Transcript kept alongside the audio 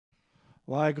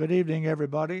Why, good evening,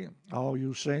 everybody, all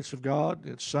you saints of God.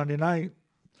 It's Sunday night.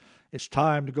 It's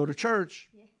time to go to church.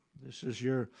 Yeah. This is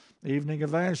your evening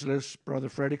evangelist, Brother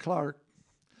Freddy Clark.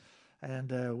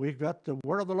 And we've got the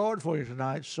word of the Lord for you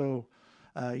tonight. So,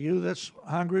 you that's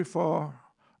hungry for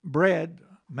bread,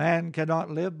 man cannot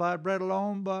live by bread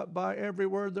alone, but by every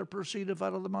word that proceedeth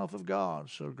out of the mouth of God.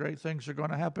 So, great things are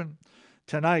going to happen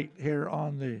tonight here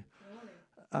on the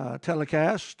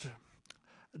telecast.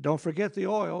 Don't forget the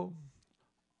oil.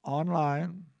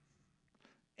 Online,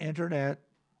 internet,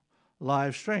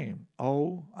 live stream,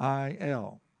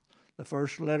 OIL. The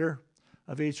first letter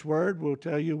of each word will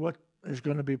tell you what is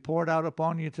going to be poured out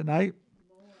upon you tonight.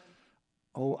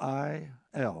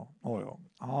 OIL, oil.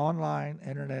 Online,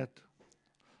 internet,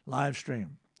 live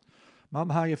stream.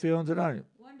 Mom, how you feeling tonight?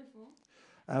 Wonderful.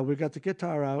 We got the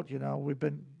guitar out. You know,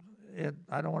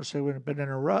 I don't want to say we've been in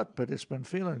a rut, but it's been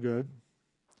feeling good.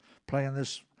 Playing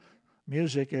this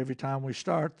music every time we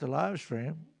start the live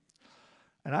stream.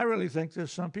 And I really think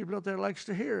there's some people out there likes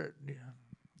to hear it.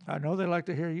 I know they like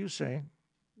to hear you sing.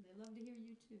 They love to hear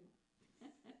you too.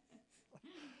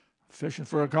 Fishing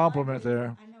for a compliment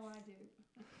there. I know I do.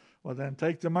 Well, then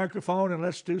take the microphone and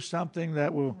let's do something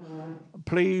that will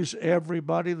please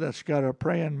everybody that's got a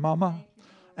praying mama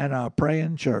and a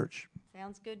praying church.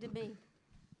 Sounds good to me.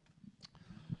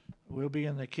 We'll be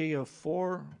in the key of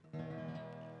 4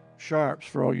 sharps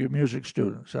for all you music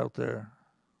students out there.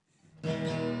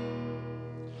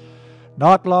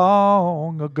 Not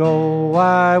long ago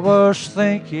I was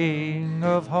thinking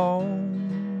of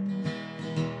home,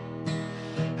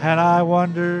 and I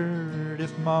wondered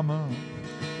if Mama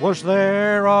was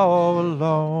there all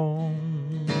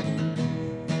alone.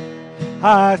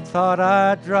 I thought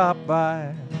I'd drop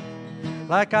by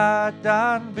like I'd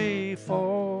done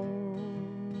before,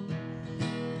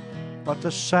 but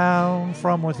the sound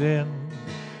from within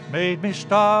made me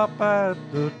stop at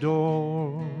the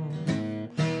door.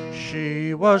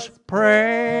 She was praying,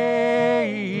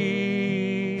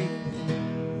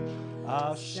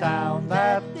 a sound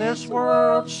that this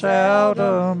world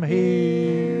seldom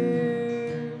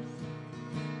hears.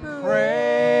 Praying,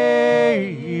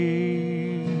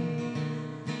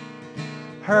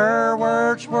 her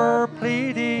words were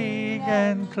pleading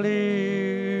and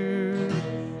clear.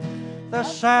 The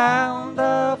sound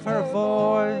of her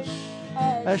voice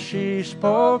as she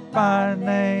spoke my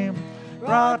name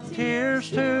brought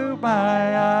tears to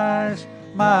my eyes,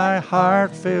 my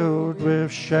heart filled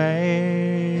with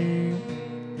shame.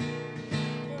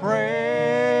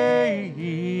 Praying,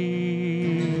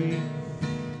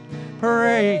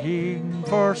 praying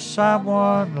for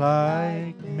someone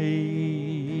like me.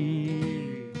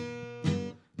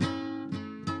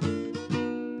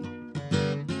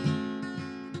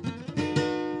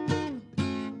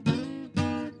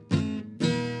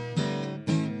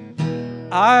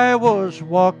 I was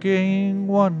walking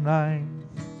one night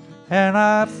and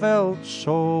I felt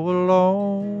so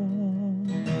alone.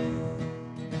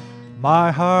 My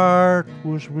heart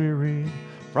was weary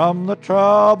from the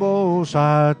troubles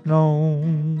I'd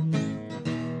known.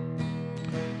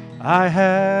 I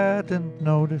hadn't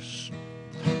noticed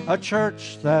a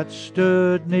church that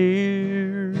stood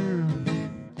near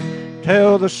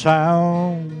till the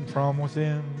sound from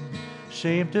within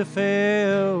seemed to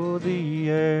fill the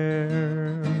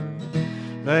air.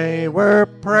 They were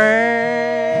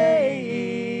praying,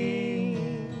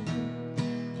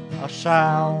 a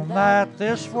sound that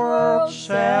this world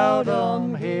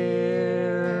seldom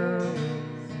hears.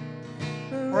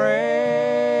 Praying,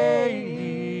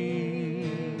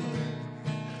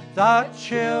 the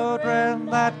children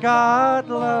that God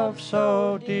loves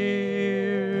so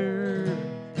dear.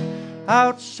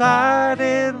 Outside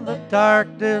in the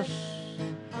darkness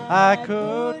I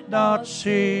could not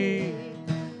see,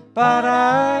 but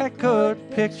I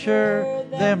could picture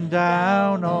them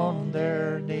down on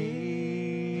their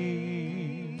knees,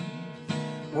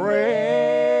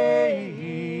 praying,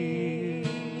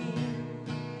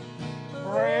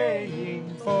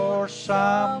 praying for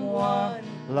someone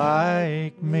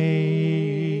like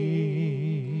me.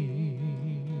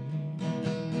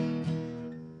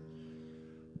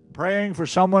 Praying for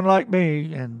someone like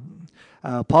me. And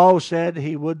Paul said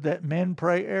he would that men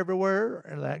pray everywhere,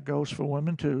 and that goes for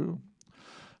women too,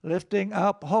 lifting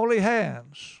up holy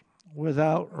hands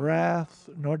without wrath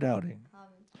nor doubting.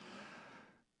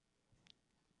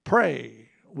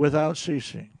 Pray without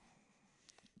ceasing.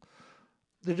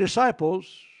 The disciples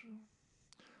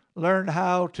learned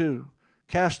how to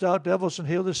cast out devils and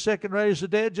heal the sick and raise the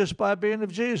dead just by being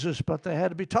of Jesus, but they had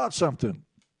to be taught something.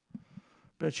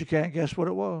 Bet you can't guess what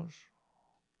it was.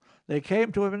 They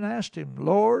came to him and asked him,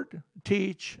 Lord,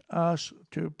 teach us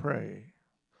to pray.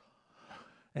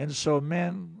 And so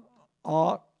men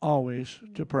ought always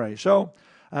to pray. So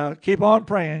keep on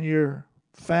praying. Your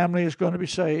family is going to be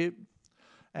saved,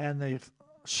 and the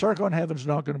circle in heaven is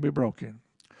not going to be broken.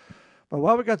 But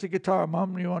while we got the guitar,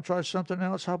 Mom, you want to try something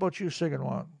else? How about you singing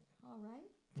one? All right.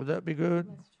 Would that be good?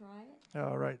 Let's try it.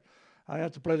 All right. I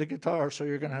have to play the guitar, so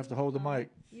you're going to have to hold the mic.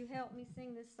 You help me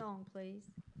sing this song, please.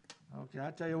 Okay,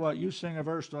 I tell you what, you sing a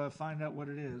verse till I find out what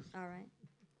it is. All right.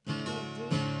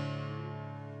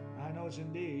 I know it's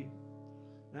in D.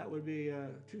 That would be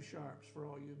two sharps for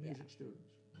all you music students.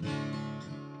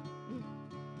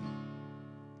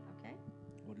 Okay.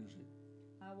 What is it?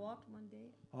 I walked one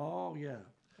day. Oh, yeah.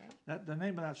 Okay. The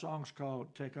name of that song is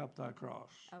called Take Up Thy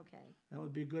Cross. Okay. That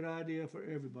would be a good idea for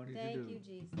everybody to do. Thank you,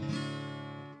 Jesus.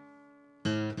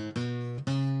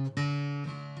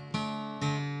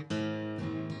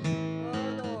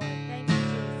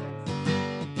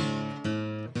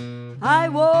 I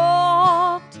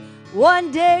walked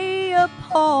one day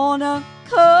upon a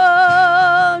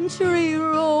country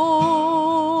road,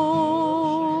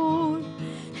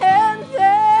 and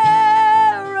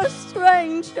there a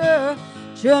stranger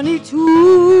journeyed to,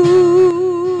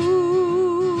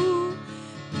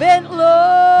 bent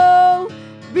low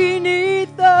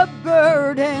beneath the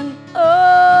burden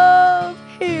of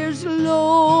his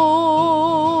load.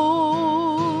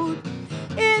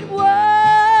 It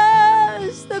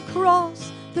was the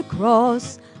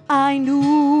cross I knew.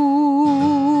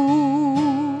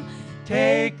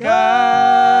 Take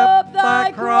up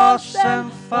thy cross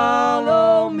and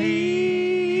follow me.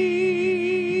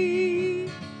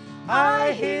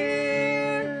 I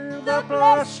hear the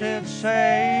blessed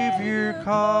Savior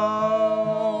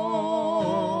call.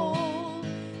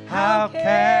 How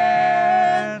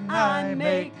can I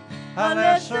make a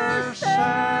lesser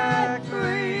sacrifice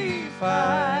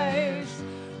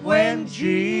when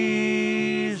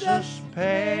Jesus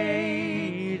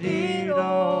paid it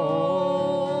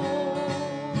all?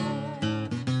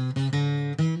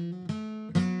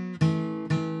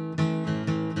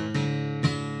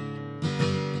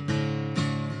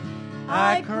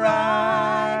 I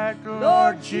cried,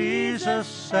 Lord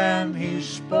Jesus, and he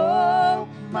spoke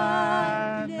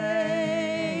my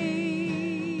name.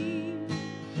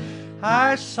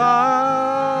 I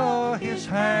saw his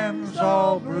hands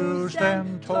all bruised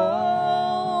and torn.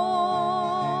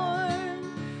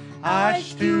 I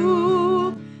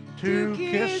stooped to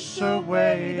kiss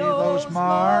away those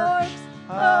marks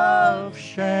of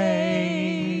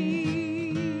shame.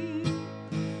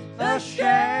 The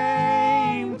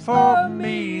shame for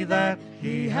me that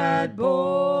he had borne.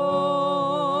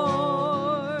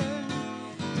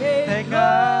 Take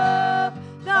up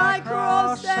thy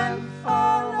cross and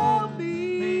follow me.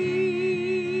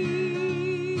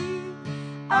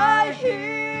 I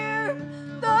hear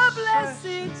the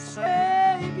blessed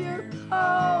Savior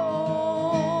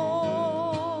call.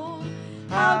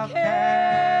 How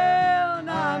can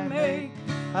I make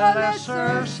a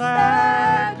lesser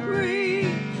sacrifice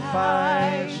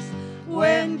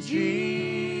when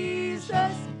Jesus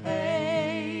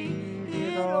paid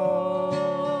it all?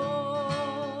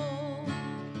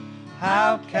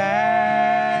 How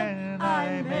can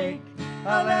I make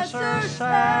a lesser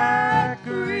sacrifice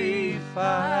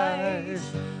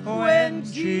when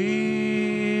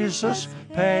Jesus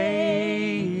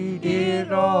paid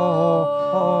it all?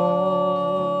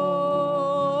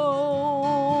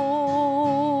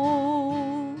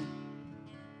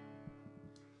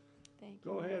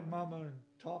 Go ahead, Mama, and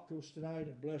talk to us tonight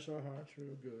and bless our hearts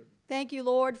real good. Thank you,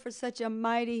 Lord, for such a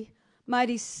mighty,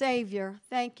 mighty Savior.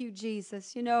 Thank you,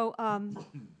 Jesus. You know,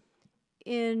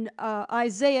 in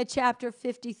Isaiah chapter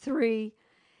 53,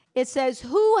 it says,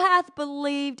 "Who hath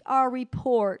believed our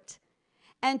report,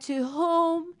 and to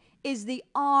whom is the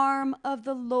arm of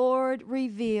the Lord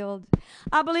revealed?"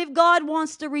 I believe God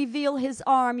wants to reveal his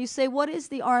arm. You say, what is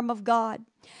the arm of God?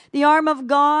 The arm of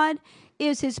God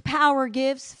is his power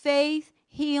gifts, faith,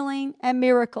 healing, and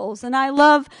miracles. And I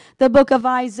love the book of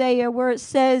Isaiah where it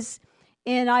says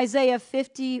in Isaiah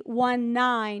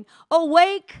 51:9,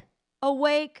 "Awake,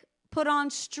 awake, put on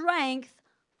strength,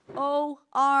 O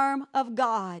arm of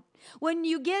God." When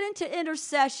you get into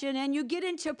intercession and you get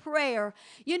into prayer,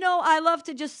 you know, I love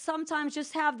to just sometimes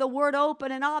just have the word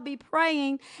open and I'll be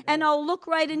praying and I'll look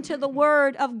right into the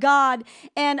word of God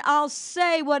and I'll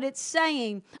say what it's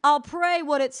saying. I'll pray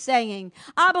what it's saying.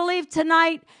 I believe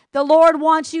tonight the Lord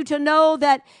wants you to know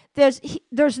that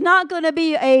there's not going to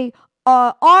be a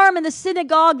arm in the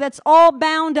synagogue that's all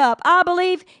bound up. I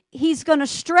believe he's going to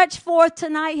stretch forth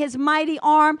tonight his mighty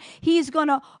arm. He's going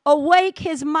to awake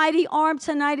his mighty arm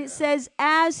tonight, it says,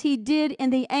 as he did in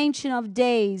the Ancient of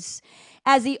Days.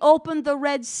 as he opened the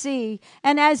Red Sea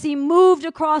and as he moved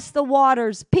across the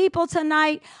waters. People,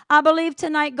 tonight, I believe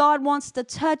tonight God wants to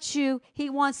touch you. He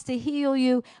wants to heal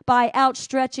you by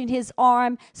outstretching his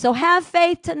arm. So have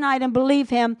faith tonight and believe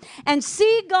him and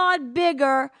see God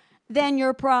bigger than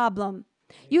your problem.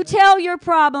 You tell your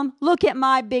problem, look at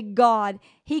my big God.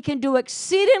 He can do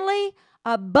exceedingly,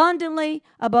 abundantly,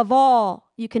 above all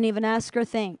you can even ask or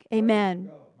think.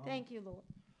 Amen. Thank you, Lord.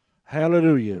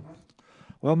 Hallelujah.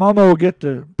 Well, Mama will get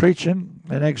to preaching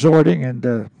and exhorting,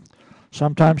 and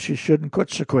sometimes she shouldn't quit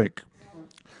so quick.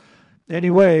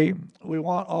 Anyway, we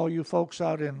want all you folks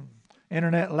out in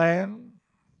internet land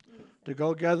to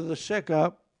go gather the sick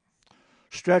up,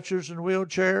 stretchers and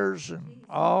wheelchairs and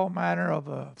all manner of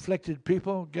afflicted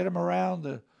people. Get them around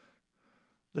the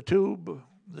tube,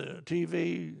 the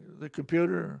TV, the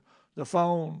computer, the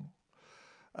phone,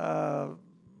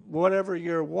 whatever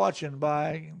you're watching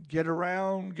by. Get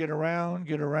around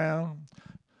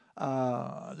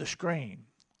the screen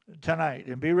tonight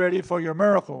and be ready for your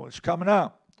miracle. It's coming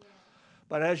up.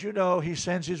 But as you know, he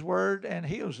sends his word and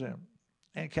heals them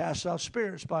and casts out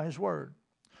spirits by his word.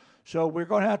 So we're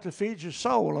going to have to feed your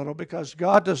soul a little, because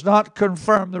God does not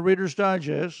confirm the Reader's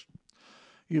Digest.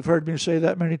 You've heard me say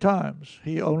that many times.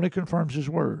 He only confirms his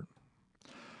word.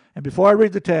 And before I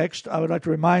read the text, I would like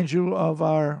to remind you of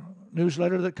our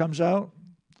newsletter that comes out.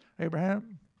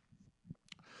 Abraham?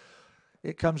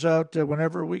 It comes out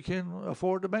whenever we can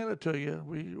afford to mail it to you.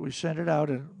 We send it out,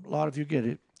 and a lot of you get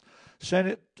it. Send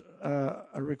it a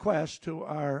request to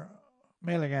our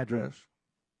mailing address,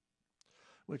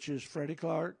 which is Freddy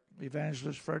Clark,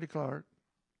 Evangelist Freddy Clark,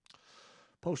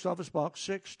 Post Office Box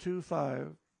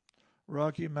 625,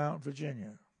 Rocky Mount,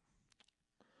 Virginia.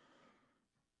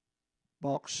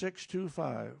 Box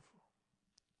 625,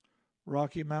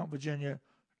 Rocky Mount, Virginia,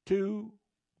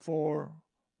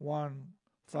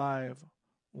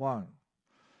 24151.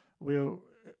 We'll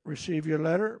receive your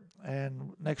letter,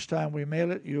 and next time we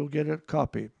mail it, you'll get a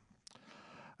copy.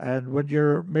 And when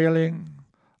you're mailing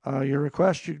your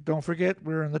request, you don't forget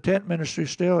we're in the tent ministry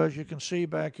still, as you can see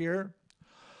back here.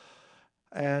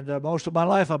 And most of my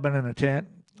life I've been in a tent.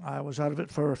 I was out of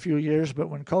it for a few years, but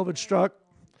when COVID struck,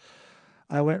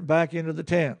 I went back into the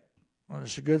tent. Well,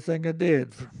 it's a good thing I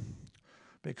did,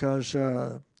 because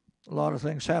a lot of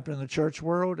things happened in the church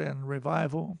world, and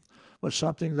revival was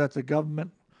something that the government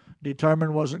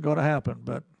determined wasn't going to happen.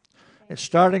 But it's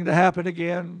starting to happen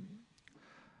again.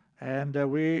 And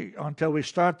until we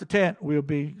start the tent, we'll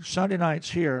be Sunday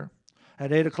nights here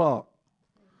at 8 o'clock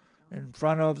in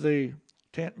front of the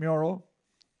tent mural.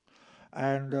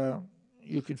 And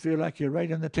you can feel like you're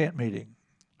right in the tent meeting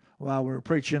while we're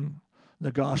preaching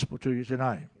the gospel to you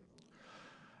tonight.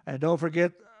 And don't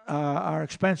forget our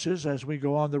expenses as we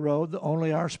go on the road.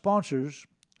 Only our sponsors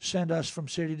send us from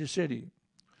city to city.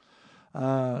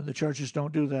 The churches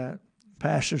don't do that.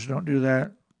 Pastors don't do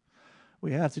that.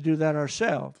 We have to do that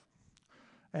ourselves.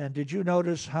 And did you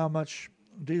notice how much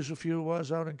diesel fuel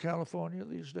was out in California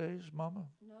these days, Mama?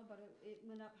 No, but it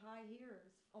went up high here.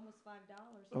 It's almost $5.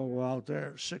 Oh, out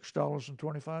there,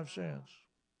 $6.25.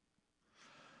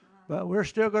 But we're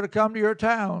still going to come to your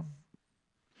town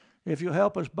if you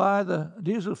help us buy the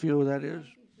diesel fuel, that is,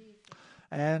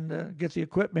 and get the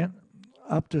equipment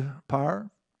up to par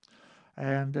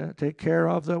and take care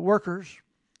of the workers.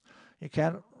 You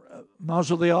can't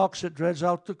muzzle the ox that treads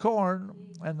out the corn,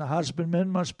 and the husbandman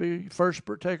must be first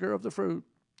partaker of the fruit.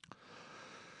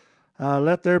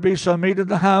 Let there be some meat in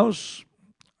the house,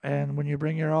 and when you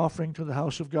bring your offering to the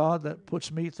house of God that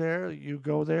puts meat there, you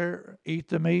go there, eat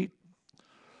the meat,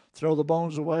 throw the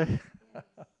bones away.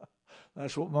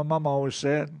 That's what my mom always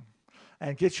said.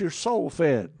 And get your soul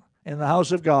fed in the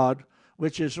house of God,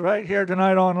 which is right here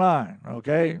tonight online,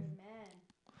 okay? Amen.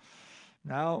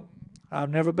 Now, I've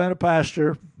never been a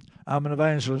pastor. I'm an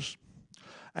evangelist,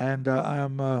 and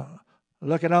I'm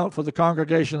looking out for the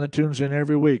congregation that tunes in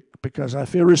every week, because I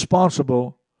feel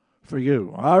responsible for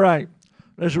you. All right,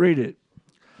 let's read it.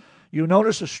 You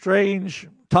notice a strange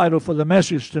title for the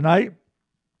message tonight,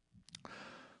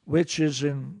 which is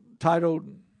entitled,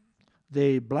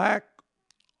 The Black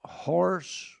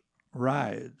Horse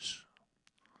Rides.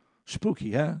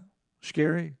 Spooky, huh?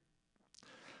 Scary?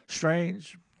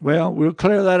 Strange? Well, we'll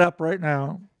clear that up right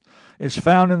now. It's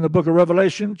found in the book of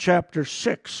Revelation, chapter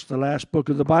 6, the last book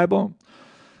of the Bible,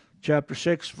 chapter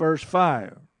 6, verse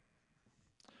 5.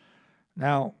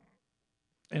 Now,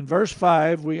 in verse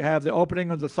 5, we have the opening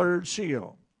of the third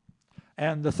seal,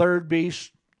 and the third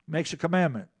beast makes a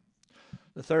commandment.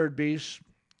 The third beast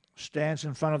stands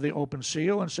in front of the open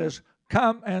seal and says,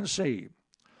 "Come and see."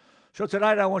 So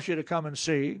tonight I want you to come and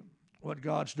see what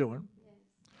God's doing.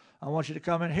 I want you to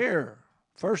come and hear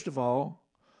first of all,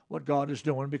 what God is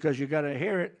doing, because you got to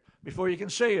hear it before you can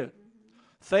see it.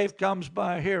 Faith comes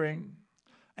by hearing,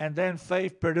 and then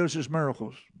faith produces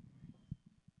miracles.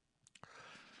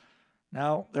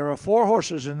 Now, there are 4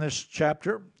 horses in this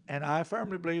chapter, and I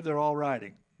firmly believe they're all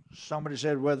riding. Somebody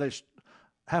said, well, they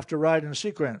have to ride in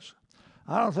sequence.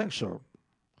 I don't think so.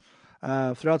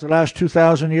 Throughout the last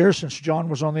 2,000 years, since John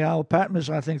was on the Isle of Patmos,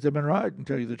 I think they've been riding,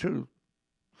 to tell you the truth.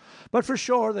 But for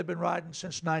sure, they've been riding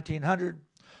since 1900,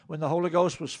 when the Holy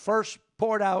Ghost was first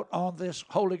poured out on this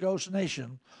Holy Ghost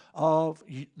nation of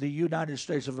the United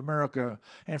States of America.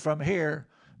 And from here,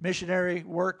 missionary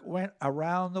work went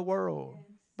around the world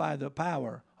by the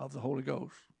power of the Holy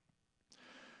Ghost.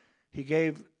 He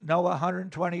gave Noah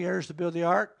 120 years to build the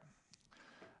ark,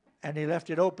 and he left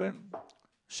it open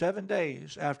 7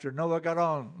 days after Noah got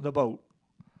on the boat.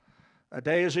 A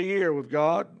day is a year with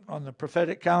God. On the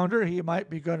prophetic calendar, he might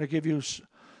be going to give you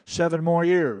 7 more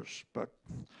years. But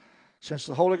since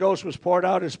the Holy Ghost was poured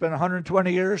out, it's been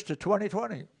 120 years to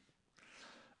 2020.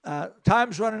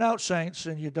 Time's running out, saints,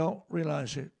 and you don't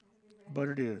realize it, but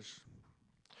it is.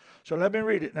 So let me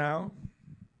read it now.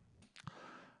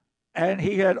 And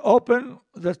he had opened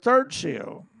the 3rd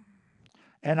seal,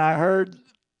 and I heard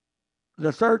the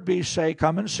 3rd beast say,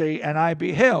 come and see, and I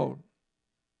beheld.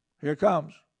 Here it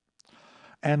comes.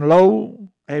 And lo,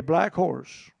 a black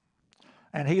horse,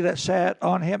 and he that sat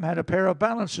on him had a pair of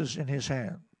balances in his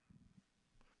hand.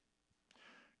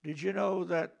 Did you know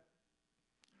that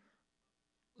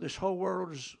this whole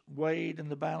world is weighed in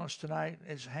the balance tonight?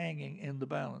 It's hanging in the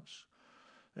balance.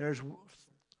 There's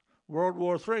World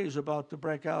War III is about to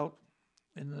break out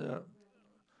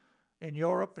in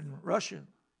Europe and Russia.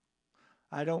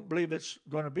 I don't believe it's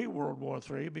going to be World War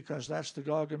III, because that's the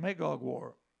Gog and Magog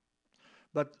war.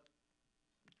 But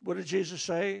what did Jesus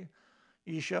say?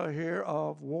 Ye shall hear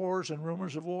of wars and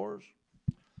rumors of wars.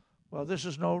 Well, this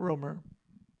is no rumor.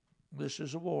 This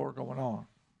is a war going on.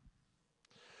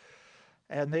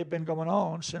 And they've been going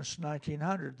on since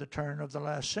 1900, the turn of the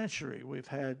last century. We've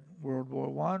had World War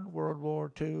I, World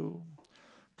War II,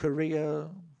 Korea,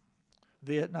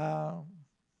 Vietnam,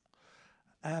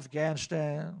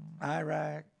 Afghanistan,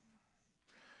 Iraq.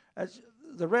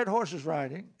 The red horse is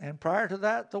riding, and prior to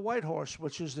that, the white horse,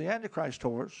 which is the Antichrist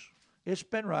horse, it's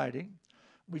been riding.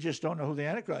 We just don't know who the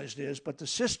Antichrist is, but the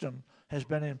system has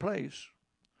been in place,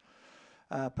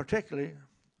 particularly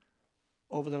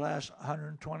over the last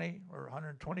 120 or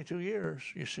 122 years,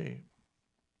 you see.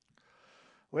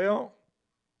 Well,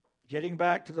 getting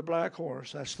back to the black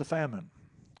horse, that's the famine.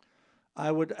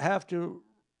 I would have to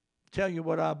tell you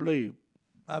what I believe.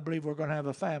 I believe we're going to have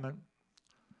a famine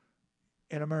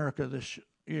in America this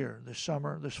year, this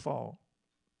summer, this fall.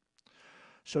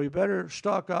 So you better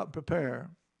stock up and prepare,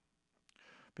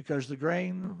 because the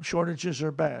grain shortages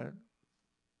are bad.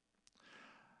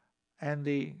 And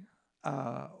the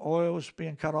oil is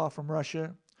being cut off from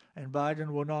Russia, and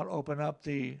Biden will not open up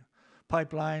the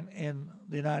pipeline in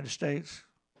the United States.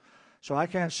 So I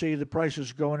can't see the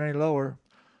prices going any lower.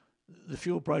 The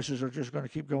fuel prices are just going to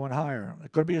keep going higher. There's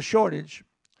going to be a shortage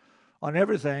on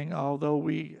everything, although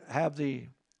we have the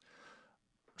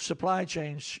supply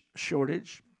chain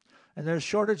shortage, and there's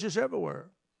shortages everywhere.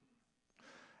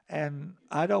 And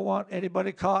I don't want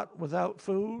anybody caught without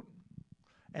food.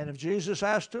 And if Jesus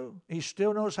has to, he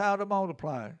still knows how to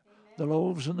multiply the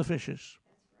loaves and the fishes.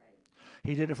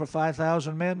 He did it for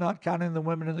 5,000 men, not counting the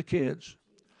women and the kids.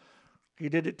 He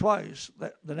did it twice.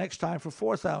 The next time for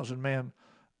 4,000 men,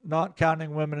 not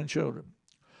counting women and children.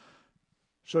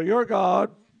 So your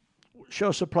God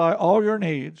shall supply all your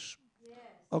needs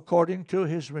according to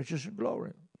his riches and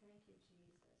glory.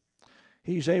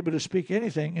 He's able to speak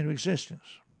anything into existence.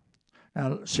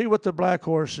 Now, see what the black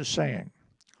horse is saying.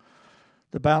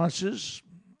 The balances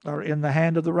are in the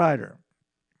hand of the rider.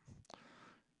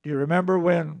 Do you remember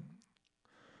when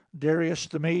Darius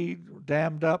the Mede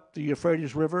dammed up the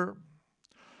Euphrates River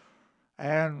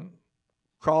and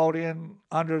crawled in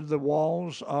under the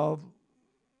walls of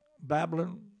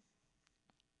Babylon?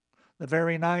 The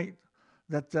very night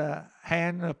that the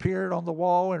hand appeared on the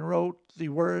wall and wrote the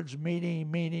words, Mene,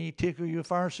 Mene, Tekel,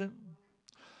 Upharsin.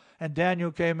 And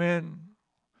Daniel came in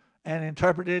and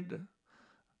interpreted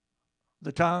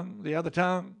the tongue, the other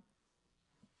tongue.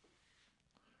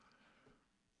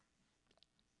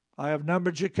 I have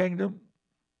numbered your kingdom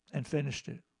and finished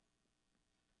it.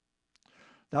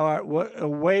 Thou art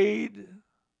weighed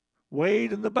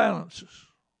in the balances,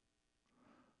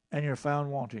 and you're found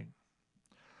wanting.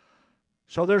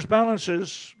 So there's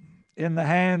balances in the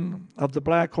hand of the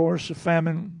black horse of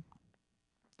famine.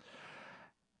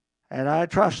 And I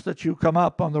trust that you come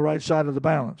up on the right side of the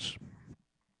balance.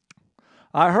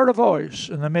 I heard a voice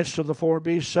in the midst of the four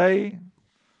beasts say,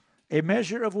 a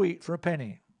measure of wheat for a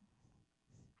penny,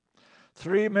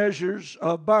 3 measures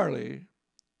of barley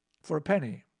for a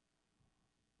penny.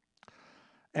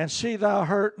 And see thou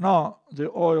hurt not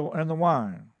the oil and the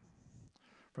wine.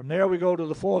 From there we go to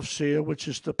the 4th seal, which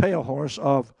is the pale horse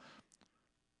of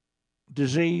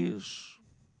disease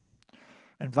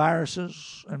and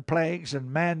viruses and plagues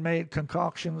and man-made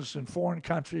concoctions in foreign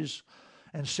countries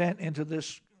and sent into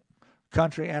this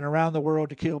country and around the world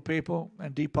to kill people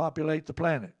and depopulate the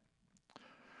planet.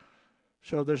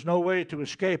 So there's no way to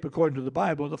escape, according to the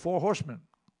Bible, the 4 horsemen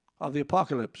of the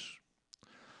apocalypse.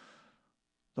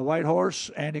 The white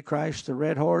horse, Antichrist; the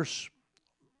red horse,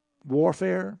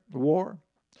 warfare, the war;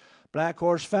 black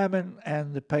horse, famine;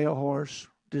 and the pale horse,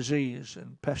 disease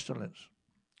and pestilence.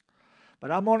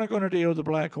 But I'm only going to deal with the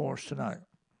black horse tonight.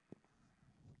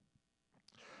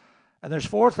 And there's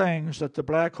 4 things that the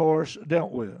black horse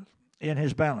dealt with in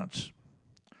his balance.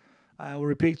 I will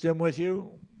repeat them with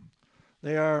you.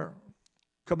 They are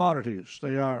commodities.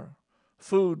 They are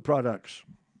food products.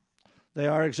 They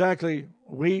are exactly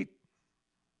wheat,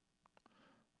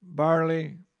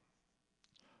 barley,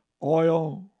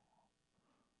 oil,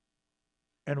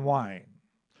 and wine.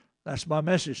 That's my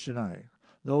message tonight.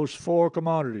 Those 4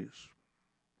 commodities,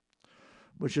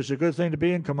 which is a good thing to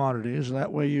be in commodities.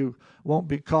 That way you won't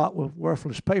be caught with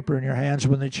worthless paper in your hands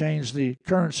when they change the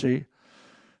currency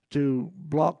to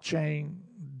blockchain,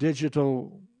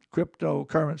 digital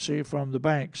cryptocurrency from the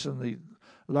banks and the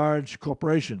large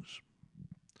corporations,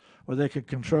 where they can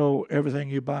control everything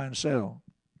you buy and sell.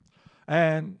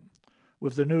 And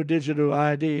with the new digital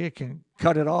ID, it can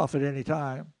cut it off at any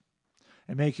time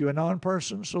and make you a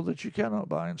non-person so that you cannot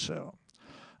buy and sell.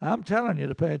 I'm telling you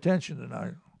to pay attention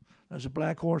tonight. There's a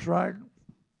black horse riding.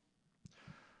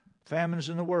 Famines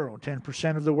in the world.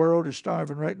 10% of the world is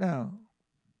starving right now.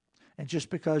 And just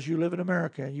because you live in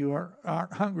America and you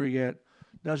aren't hungry yet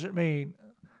doesn't mean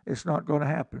it's not going to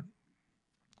happen.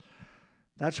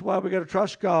 That's why we got to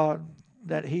trust God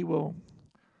that He will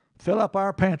fill up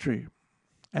our pantry,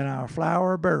 and our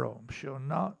flour barrel shall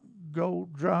not go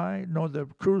dry, nor the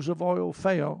cruse of oil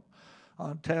fail,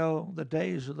 until the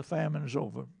days of the famine is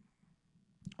over,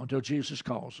 until Jesus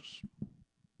calls us.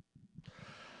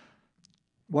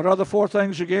 What are the 4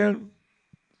 things again?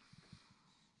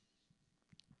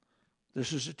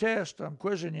 This is a test. I'm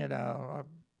quizzing you now.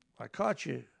 I caught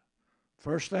you.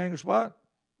 First thing is what?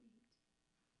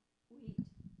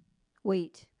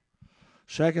 Wheat.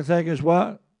 Second thing is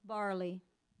what? Barley.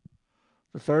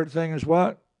 The third thing is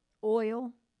what?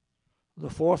 Oil. The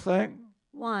 4th thing?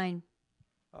 Wine.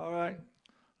 All right.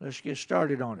 Let's get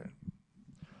started on it.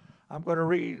 I'm going to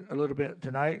read a little bit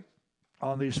tonight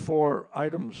on these 4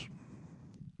 items.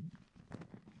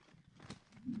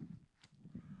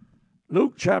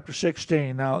 Luke chapter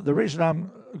 16. Now, the reason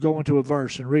I'm going to a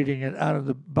verse and reading it out of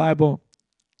the Bible,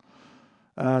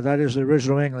 that is the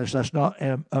original English. That's not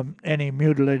any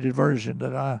mutilated version.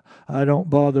 That I don't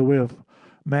bother with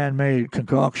man-made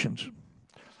concoctions.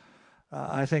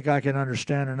 I think I can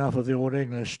understand enough of the Old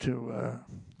English to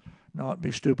not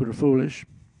be stupid or foolish.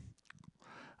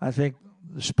 I think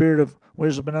the spirit of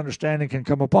wisdom and understanding can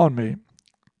come upon me.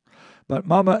 But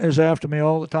Mama is after me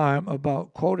all the time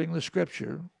about quoting the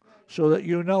Scripture, so that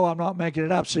you know I'm not making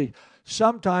it up. See,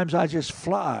 sometimes I just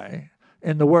fly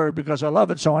in the Word because I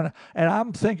love it so, and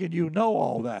I'm thinking you know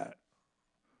all that.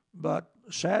 But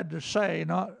sad to say,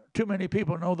 not too many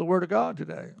people know the Word of God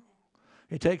today.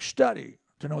 It takes study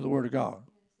to know the Word of God.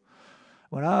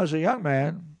 When I was a young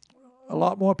man, a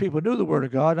lot more people knew the Word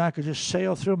of God, and I could just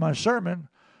sail through my sermon,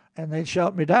 and they'd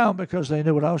shout me down because they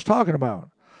knew what I was talking about.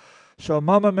 So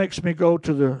Mama makes me go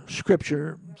to the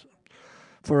Scripture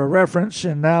for a reference,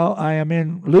 and now I am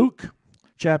in Luke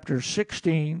chapter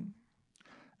 16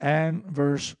 and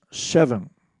verse 7.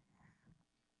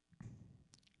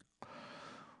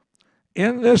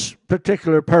 In this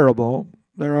particular parable,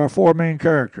 there are 4 main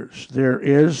characters. There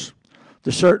is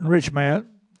the certain rich man,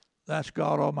 that's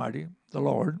God Almighty, the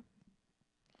Lord.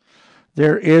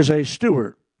 There is a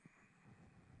steward,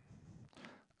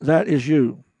 that is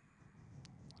you.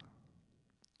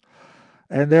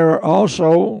 And there are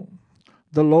also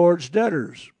the Lord's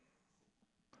debtors.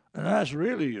 And that's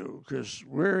really you, because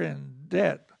we're in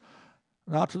debt,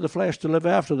 not to the flesh, to live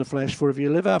after the flesh. For if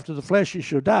you live after the flesh, you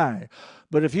shall die.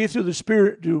 But if you through the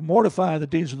Spirit do mortify the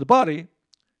deeds of the body,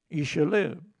 you shall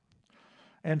live.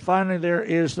 And finally, there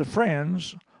is the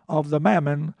friends of the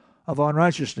mammon of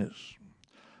unrighteousness.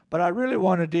 But I really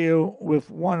want to deal with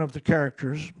one of the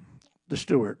characters, the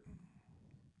steward.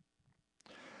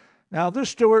 Now,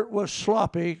 this steward was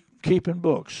sloppy keeping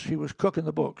books. He was cooking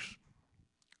the books.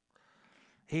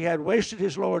 he had wasted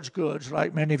his Lord's goods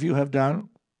like many of you have done.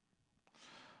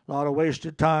 A lot of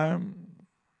wasted time,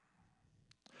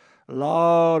 a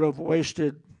lot of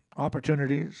wasted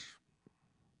opportunities.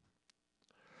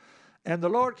 And the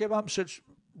Lord came up and said,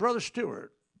 Brother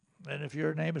Stewart, and if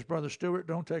your name is Brother Stewart,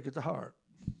 don't take it to heart.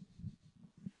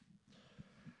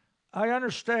 I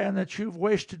understand that you've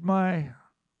wasted my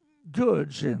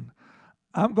goods, and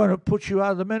I'm going to put you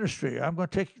out of the ministry. I'm going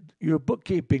to take your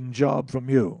bookkeeping job from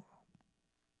you.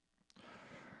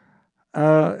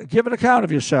 Give an account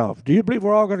of yourself. Do you believe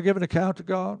we're all going to give an account to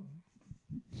God?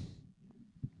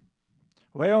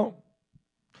 Well,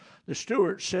 the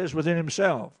steward says within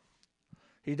himself,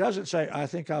 he doesn't say, I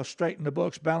think I'll straighten the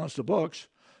books, balance the books.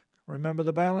 Remember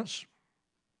the balance?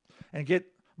 And get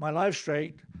my life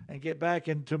straight and get back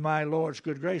into my Lord's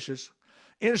good graces.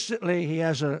 Instantly, he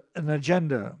has an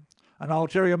agenda, an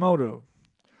ulterior motive.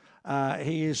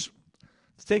 He is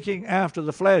thinking after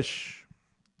the flesh,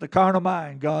 the carnal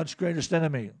mind, God's greatest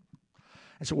enemy.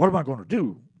 And so what am I going to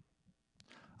do?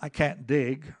 I can't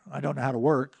dig. I don't know how to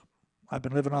work. I've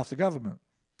been living off the government.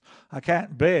 I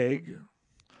can't beg.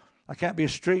 I can't be a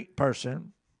street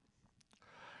person.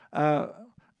 I'm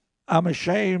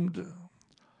ashamed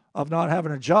of not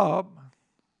having a job.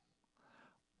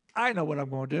 I know what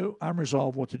I'm going to do. I'm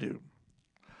resolved what to do.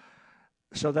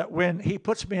 So that when he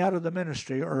puts me out of the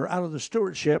ministry or out of the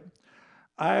stewardship,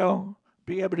 I'll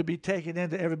be able to be taken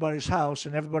into everybody's house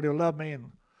and everybody will love me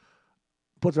and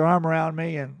put their arm around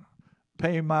me and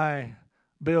pay my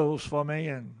bills for me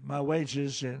and my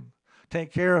wages and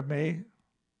take care of me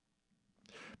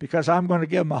because I'm going to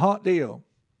give them a hot deal.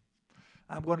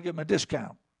 I'm going to give them a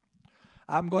discount.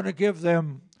 I'm going to give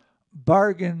them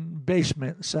bargain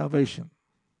basement salvation,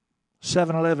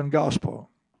 7-Eleven gospel,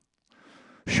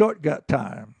 shortcut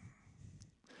time.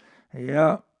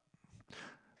 Yeah.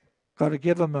 Got to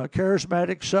give them a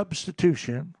charismatic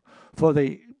substitution for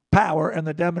the power and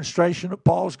the demonstration of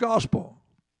Paul's gospel.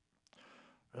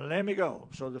 Let me go.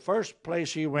 So the first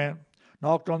place he went,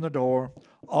 knocked on the door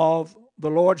of the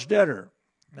Lord's debtor.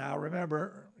 Now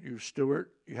remember, you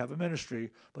steward, you have a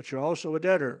ministry, but you're also a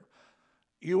debtor.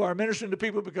 You are ministering to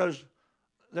people because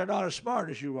they're not as smart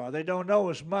as you are. They don't know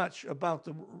as much about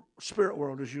the spirit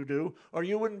world as you do, or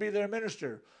you wouldn't be their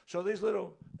minister. So these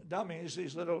little dummies,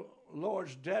 these little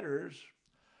Lord's debtors,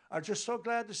 are just so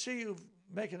glad to see you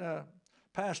making a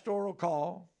pastoral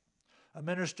call, a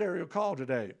ministerial call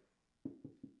today.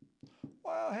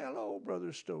 Well, hello,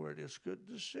 Brother Stewart. It's good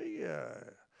to see you.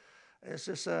 Is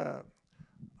this a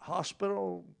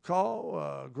hospital call,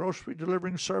 a grocery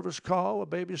delivering service call, a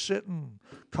babysitting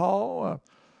call?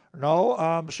 No,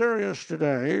 I'm serious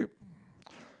today.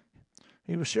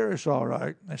 He was serious, all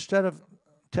right. Instead of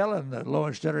telling the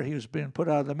Lord's debtor he was being put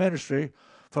out of the ministry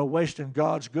for wasting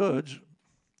God's goods,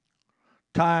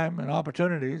 time and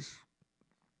opportunities,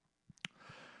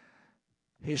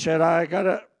 he said, I got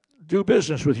to do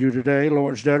business with you today,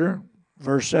 Lord's debtor.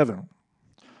 Verse 7.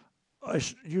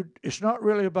 It's not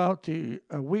really about the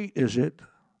wheat, is it?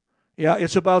 Yeah,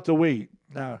 it's about the wheat.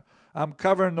 Now, I'm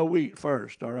covering the wheat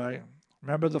first, all right?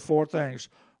 Remember the four things: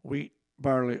 wheat,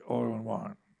 barley, oil, and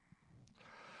wine.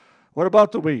 What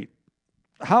about the wheat?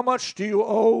 How much do you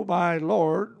owe my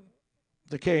Lord,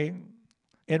 the king,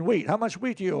 in wheat? How much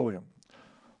wheat do you owe him?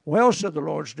 Well, said the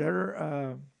Lord's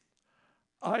debtor,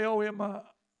 I owe him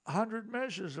 100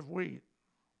 measures of wheat.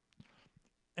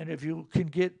 And if you can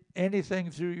get anything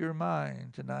through your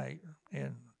mind tonight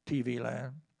in TV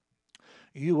land,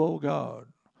 you owe God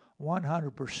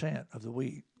 100% of the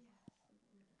wheat.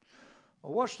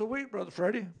 Well, what's the wheat, Brother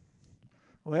Freddy?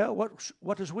 Well,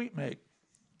 what does wheat make?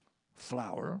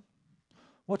 Flour.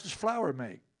 What does flour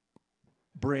make?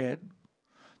 Bread.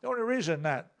 The only reason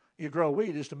that you grow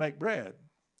wheat is to make bread.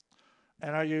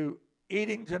 And are you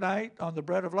eating tonight on the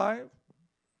bread of life?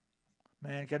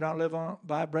 Man cannot live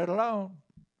by bread alone.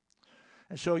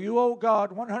 And so you owe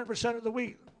God 100% of the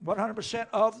wheat, 100%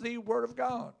 of the Word of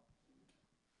God.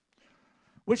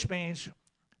 Which means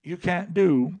you can't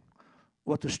do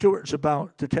what the steward's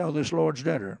about to tell this Lord's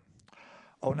debtor.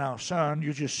 Oh, now, son,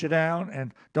 you just sit down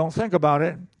and don't think about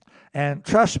it. And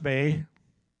trust me,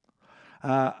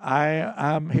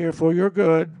 I'm here for your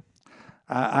good.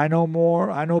 I know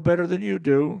more. I know better than you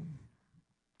do.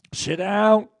 Sit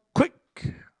down, quick,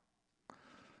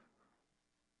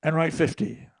 and write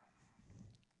 50.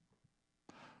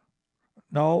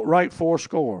 No, write 80.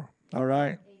 All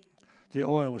right? The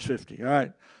oil was 50. All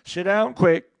right. Sit down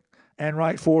quick and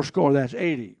write 80. That's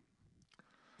 80.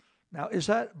 Now, is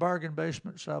that bargain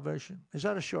basement salvation? Is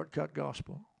that a shortcut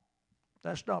gospel?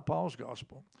 That's not Paul's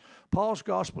gospel. Paul's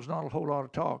gospel is not a whole lot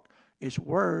of talk. It's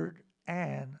word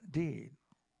and deed.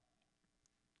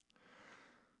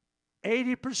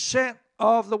 80%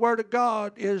 of the Word of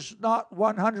God is not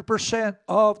 100%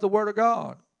 of the Word of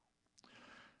God.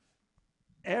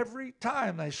 Every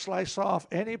time they slice off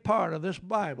any part of this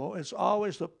Bible, it's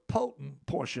always the potent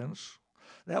portions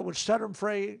that would set them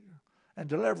free and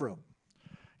deliver them.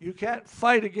 You can't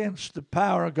fight against the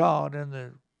power of God and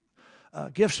the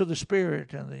gifts of the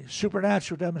Spirit and the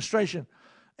supernatural demonstration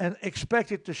and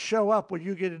expect it to show up when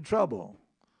you get in trouble.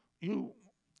 You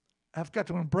have got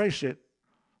to embrace it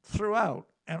throughout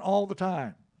and all the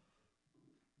time.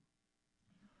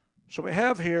 So we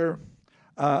have here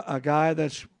a guy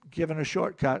that's given a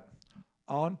shortcut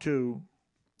onto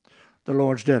the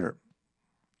Lord's debtor.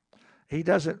 He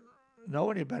doesn't know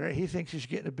any better. He thinks he's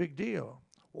getting a big deal.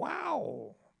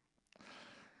 Wow.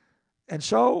 And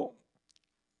so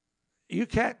you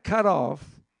can't cut off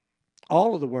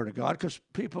all of the Word of God because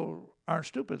people aren't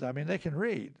stupid. I mean, they can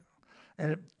read.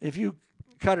 And if you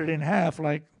cut it in half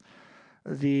like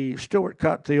the steward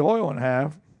cut the oil in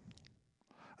half,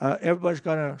 everybody's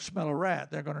going to smell a rat.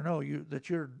 They're going to know that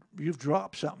you've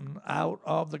dropped something out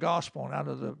of the gospel and out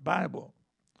of the Bible.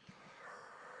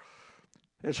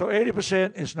 And so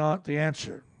 80% is not the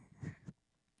answer.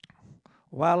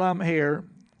 While I'm here,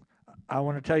 I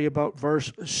want to tell you about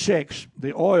verse 6.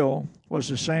 The oil was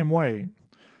the same way.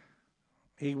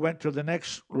 He went to the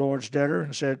next Lord's debtor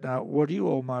and said, "Now, what do you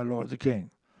owe my Lord the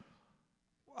king?"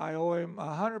 "I owe him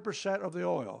 100% of the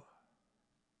oil."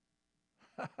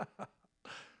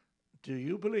 Do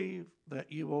you believe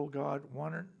that you owe God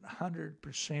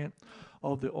 100%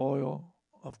 of the oil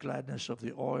of gladness, of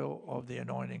the oil of the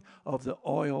anointing, of the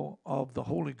oil of the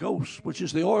Holy Ghost, which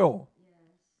is the oil?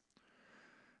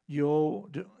 Do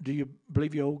you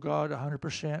believe you owe God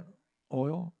 100%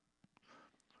 oil?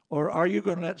 Or are you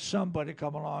going to let somebody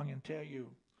come along and tell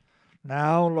you,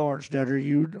 "Now, Lord's debtor,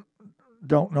 you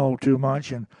don't know too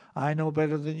much, and I know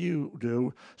better than you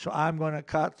do, so I'm going to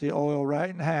cut the oil right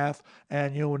in half,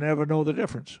 and you'll never know the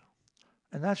difference"?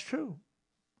 And that's true.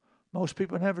 Most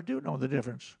people never do know the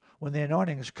difference when the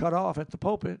anointing is cut off at the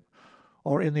pulpit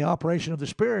or in the operation of the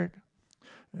Spirit.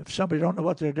 If somebody don't know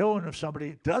what they're doing, if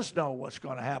somebody does know what's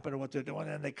going to happen or what they're doing,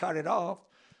 and they cut it off,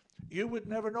 you would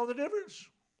never know the difference.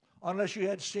 Unless you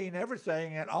had seen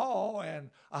everything at all and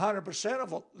 100%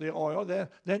 of the oil,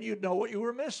 then you'd know what you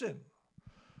were missing.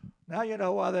 Now you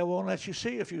know why they won't let you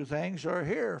see a few things or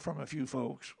hear from a few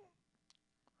folks.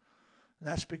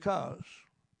 That's because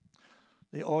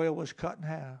the oil was cut in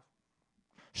half.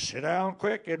 Sit down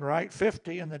quick and write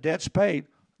 50 and the debt's paid.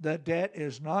 The debt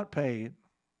is not paid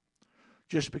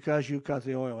just because you cut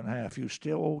the oil in half. You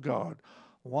still owe God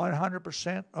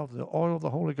 100% of the oil of the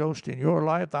Holy Ghost in your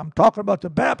life. I'm talking about the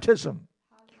baptism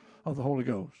of the Holy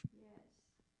Ghost.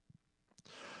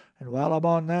 And while I'm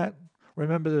on that,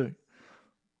 remember the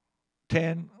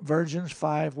 10 virgins,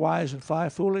 5 wise and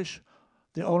 5 foolish?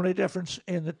 The only difference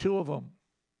in the two of them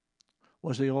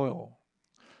was the oil.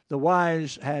 The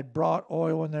wise had brought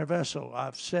oil in their vessel.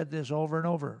 I've said this over and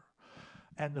over.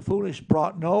 And the foolish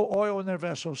brought no oil in their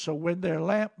vessel, so when their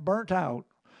lamp burnt out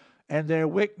and their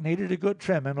wick needed a good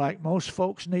trimming, like most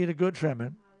folks need a good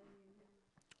trimming,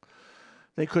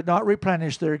 they could not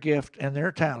replenish their gift and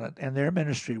their talent and their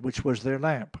ministry, which was their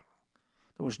lamp.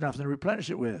 There was nothing to replenish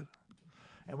it with.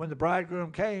 And when the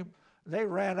bridegroom came, they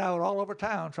ran out all over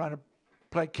town trying to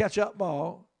play catch-up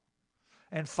ball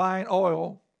and find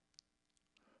oil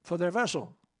for their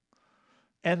vessel.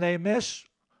 And they missed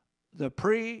the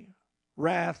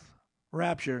pre-wrath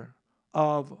rapture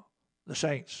of the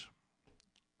saints.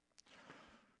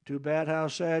 Too bad how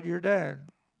sad your dad.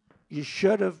 You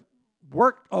should have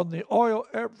worked on the oil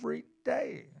every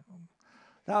day.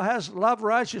 Thou hast loved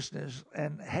righteousness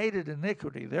and hated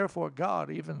iniquity. Therefore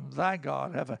God, even thy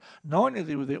God, have anointed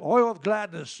thee with the oil of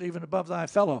gladness, even above thy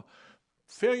fellow.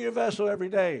 Fill your vessel every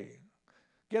day.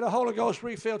 Get a Holy Ghost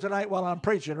refill tonight while I'm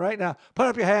preaching right now. Put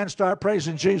up your hand, start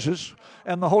praising Jesus,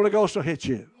 and the Holy Ghost will hit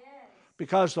you.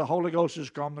 Because the Holy Ghost has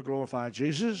come to glorify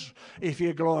Jesus. If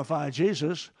you glorify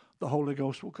Jesus, the Holy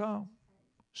Ghost will come.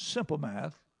 Simple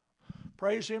math.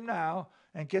 Praise Him now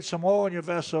and get some oil in your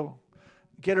vessel.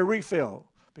 Get a refill.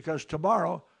 Because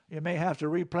tomorrow you may have to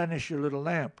replenish your little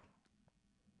lamp.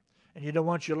 And you don't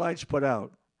want your lights put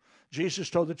out. Jesus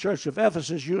told the church of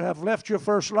Ephesus, you have left your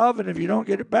first love, and if you don't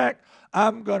get it back,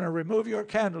 I'm going to remove your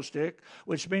candlestick,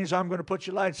 which means I'm going to put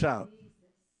your lights out.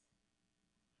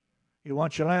 You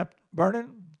want your lamp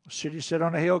burning? A city set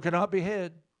on a hill cannot be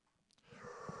hid.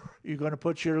 You're going to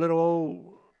put your little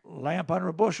old lamp under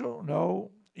a bushel?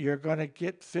 No, you're going to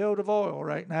get filled with oil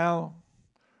right now.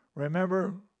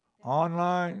 Remember,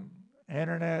 online,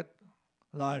 internet,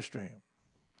 live stream.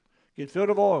 Get filled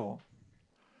with oil.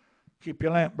 Keep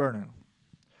your lamp burning.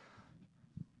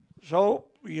 So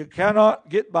you cannot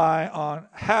get by on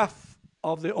half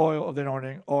of the oil of the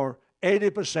anointing or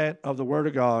 80% of the Word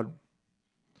of God.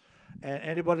 And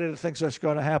anybody that thinks that's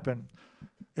going to happen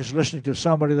is listening to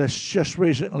somebody that's just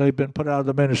recently been put out of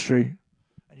the ministry,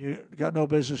 and you got no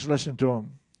business listening to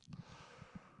them.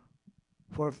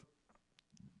 For if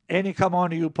any come on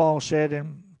to you, Paul said,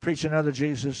 and preach another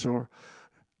Jesus or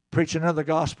preach another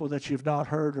gospel that you've not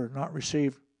heard or not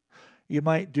received, you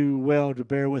might do well to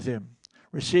bear with him.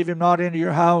 Receive him not into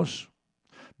your house.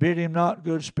 Bid him not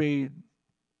good speed.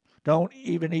 Don't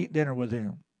even eat dinner with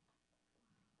him.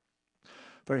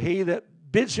 For he that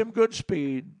bids him good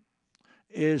speed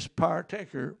is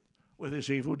partaker with his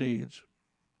evil deeds.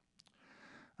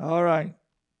 All right.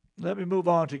 Let me move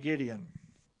on to Gideon.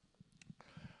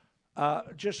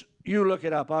 Just you look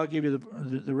it up. I'll give you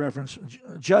the reference.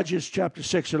 Judges chapter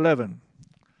 6:11.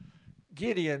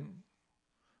 Gideon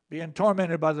being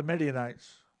tormented by the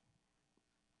Midianites.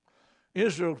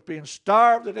 Israel being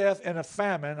starved to death in a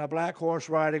famine, a black horse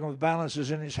riding with balances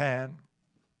in his hand.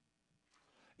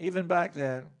 Even back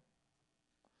then,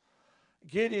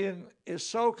 Gideon is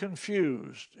so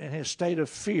confused in his state of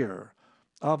fear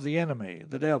of the enemy,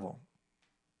 the devil,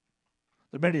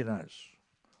 the Midianites,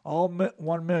 all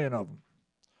 1 million of them,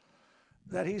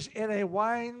 that he's in a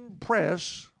wine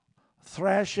press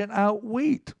thrashing out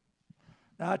wheat.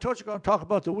 Now, I told you I'm going to talk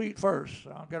about the wheat first.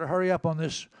 I'm going to hurry up on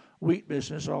this wheat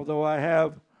business, although I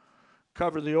have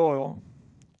covered the oil.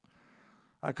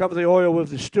 I covered the oil with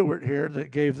the steward here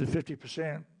that gave the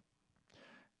 50%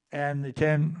 and the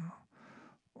 10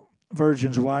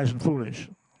 virgins, wise and foolish.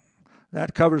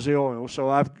 That covers the oil. So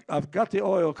I've got the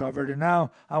oil covered, and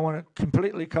now I want to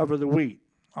completely cover the wheat.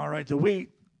 All right, the wheat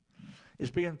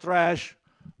is being thrashed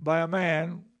by a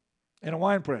man in a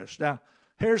wine press. Now,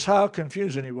 here's how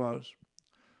confusing he was.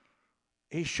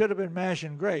 He should have been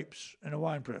mashing grapes in a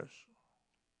wine press,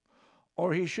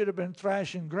 or he should have been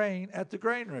thrashing grain at the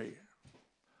granary.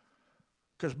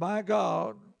 Because my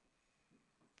God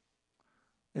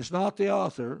is not the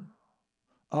author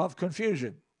of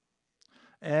confusion.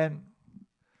 And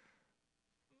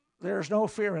there's no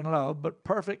fear in love, but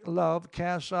perfect love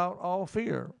casts out all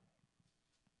fear.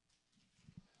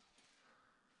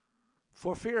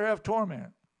 For fear hath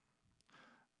torment.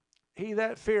 He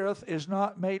that feareth is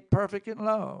not made perfect in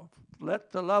love.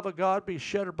 Let the love of God be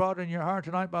shed abroad in your heart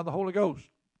tonight by the Holy Ghost.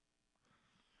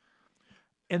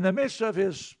 In the midst of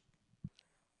his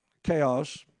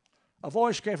chaos, a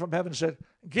voice came from heaven and said,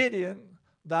 Gideon,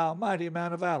 thou mighty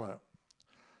man of valor.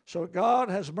 So God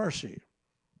has mercy.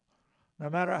 No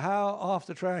matter how off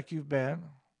the track you've been,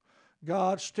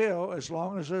 God still, as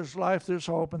long as there's life, there's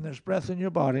hope, and there's breath in your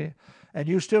body, and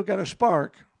you still got a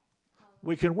spark,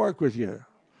 we can work with you.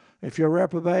 If you're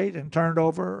reprobate and turned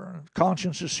over,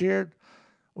 conscience is seared,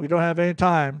 we don't have any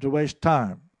time to waste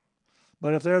time.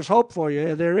 But if there's hope for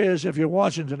you, there is if you're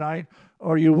watching tonight,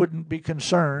 or you wouldn't be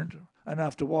concerned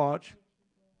enough to watch.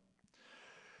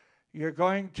 You're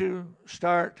going to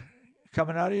start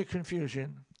coming out of your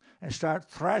confusion and start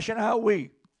thrashing out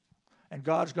wheat. And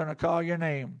God's going to call your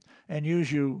name and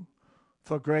use you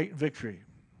for great victory.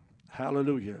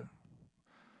 Hallelujah.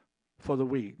 For the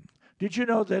wheat. Did you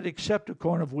know that except a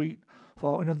corn of wheat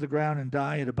fall into the ground and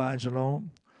die, it abides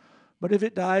alone? But if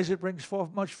it dies, it brings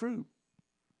forth much fruit.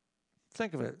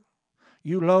 Think of it.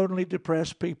 You lonely,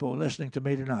 depressed people listening to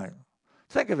me tonight.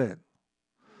 Think of it.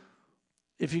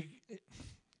 If you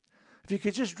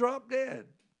could just drop dead,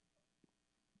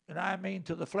 and I mean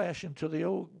to the flesh and to the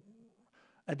old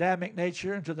Adamic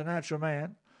nature and to the natural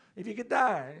man, if you could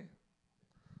die,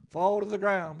 fall to the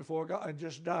ground before God and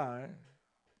just die,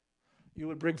 you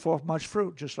would bring forth much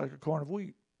fruit, just like a corn of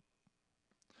wheat.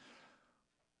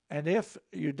 And if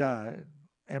you died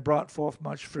and brought forth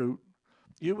much fruit,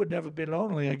 you would never be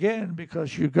lonely again,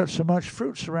 because you've got so much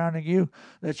fruit surrounding you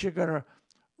that you're going to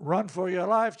run for your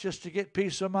life just to get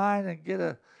peace of mind and get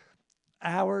an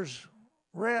hour's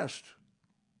rest.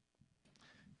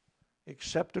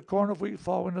 Except a corn of wheat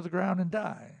fall into the ground and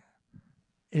die,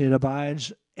 it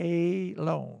abides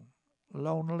alone.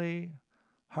 Lonely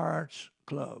Hearts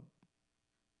Club.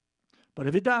 But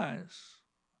if it dies,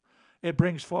 it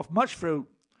brings forth much fruit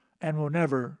and will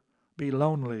never be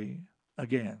lonely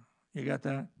again. You got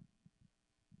that?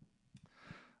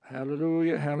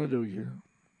 Hallelujah, hallelujah.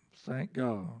 Thank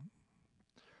God.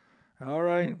 All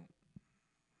right.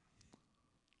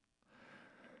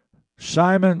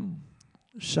 Simon,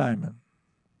 Simon,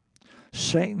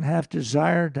 Satan hath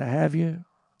desired to have you,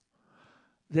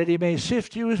 that he may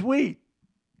sift you as wheat.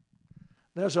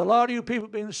 There's a lot of you people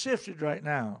being sifted right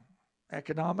now,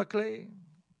 economically,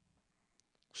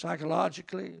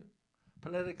 psychologically,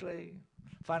 politically,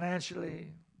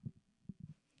 financially.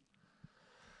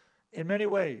 in many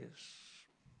ways.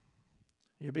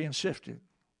 You're being sifted.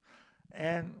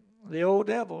 And the old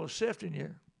devil is sifting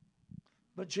you.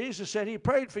 But Jesus said he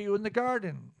prayed for you in the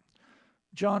garden.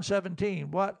 John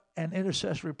 17, what an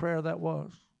intercessory prayer that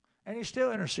was. And he's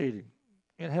still interceding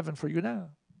in heaven for you now.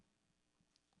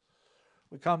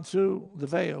 We come through the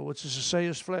veil, which is to say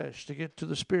his flesh, to get to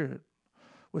the Spirit,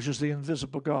 which is the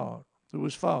invisible God, through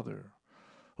his Father,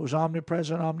 who's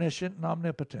omnipresent, omniscient, and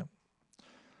omnipotent.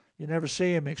 You never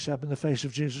see him except in the face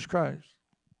of Jesus Christ,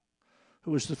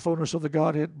 who is the fullness of the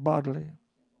Godhead bodily,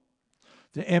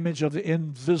 the image of the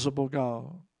invisible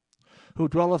God, who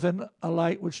dwelleth in a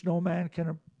light which no man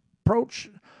can approach,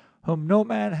 whom no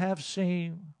man hath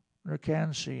seen nor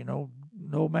can see.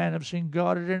 No man have seen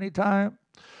God at any time.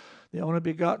 The only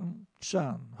begotten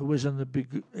Son, who is in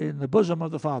the bosom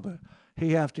of the Father,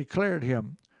 he hath declared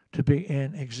him to be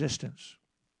in existence.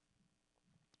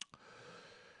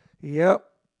 Yep.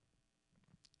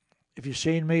 If you've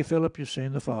seen me, Philip, you've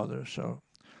seen the Father. So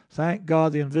thank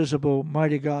God, the invisible,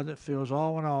 mighty God that fills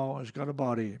all in all has got a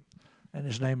body, and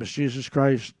his name is Jesus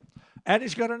Christ. And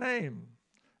he's got a name,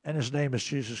 and his name is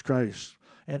Jesus Christ.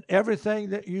 And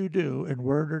everything that you do in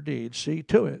word or deed, see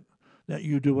to it that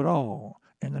you do it all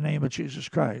in the name of Jesus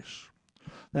Christ.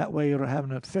 That way it'll have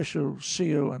an official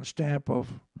seal and stamp of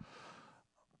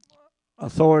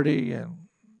authority and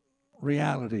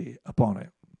reality upon it.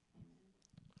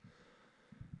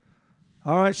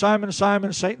 All right, Simon,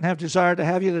 Simon, Satan hath desired to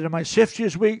have you that he might sift you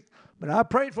as wheat, but I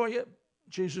prayed for you,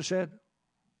 Jesus said.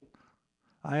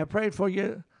 I have prayed for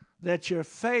you that your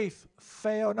faith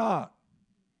fail not.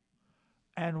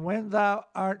 And when thou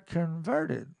art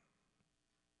converted,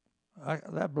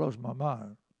 that blows my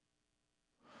mind.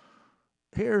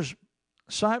 Here's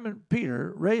Simon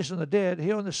Peter, raising the dead,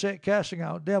 healing the sick, casting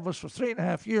out devils for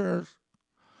 3.5 years,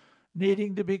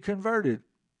 needing to be converted.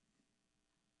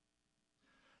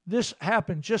 This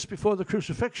happened just before the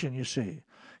crucifixion, you see.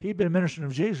 He'd been ministering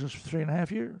of Jesus for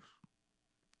 3.5 years.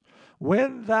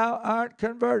 When thou art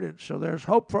converted. So there's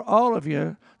hope for all of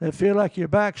you that feel like you're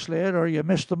backslid or you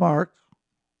missed the mark.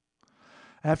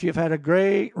 After you've had a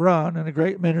great run and a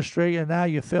great ministry and now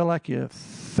you feel like you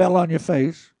fell on your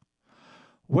face.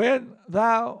 When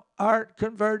thou art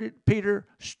converted, Peter,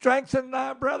 strengthen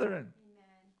thy brethren.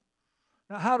 Amen.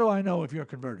 Now, how do I know if you're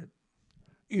converted?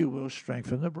 You will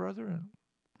strengthen the brethren.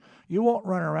 You won't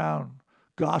run around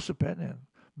gossiping and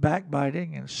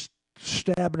backbiting and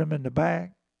stabbing them in the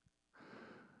back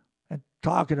and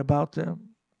talking about them,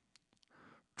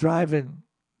 driving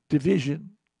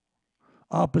division,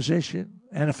 opposition,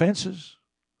 and offenses.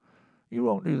 You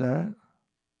won't do that.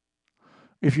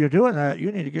 If you're doing that,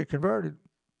 you need to get converted.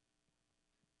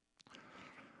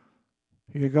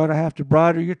 You're going to have to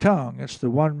bridle your tongue. It's the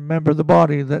one member of the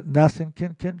body that nothing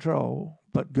can control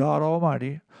but God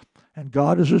Almighty. And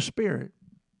God is a spirit.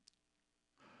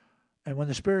 And when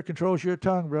the Spirit controls your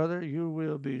tongue, brother, you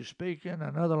will be speaking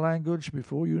another language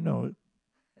before you know it.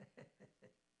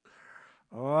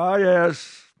 Oh,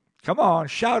 yes. Come on,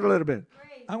 shout a little bit.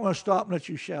 I'm going to stop and let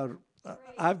you shout.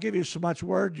 I've given you so much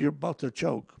word, you're about to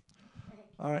choke.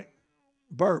 All right.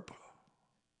 Burp.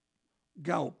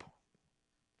 Gulp.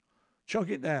 Choke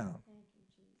it down.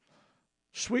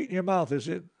 Sweet in your mouth, is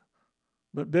it?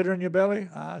 But bitter in your belly?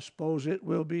 I suppose it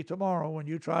will be tomorrow when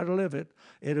you try to live it.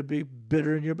 It'll be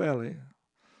bitter in your belly.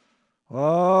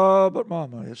 Oh, but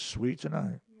Mama, it's sweet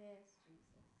tonight. Yes,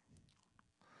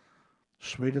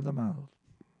 sweet in the mouth.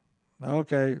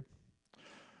 Okay.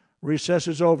 Recess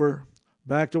is over.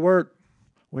 Back to work.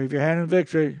 Wave your hand in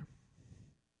victory.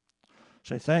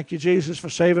 Say, thank you, Jesus, for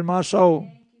saving my soul.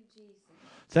 Thank you, Jesus.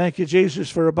 Thank you, Jesus,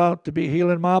 for about to be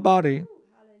healing my body.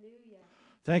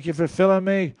 Thank you for filling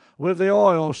me with the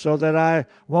oil so that I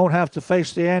won't have to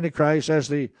face the Antichrist as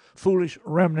the foolish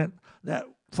remnant that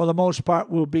for the most part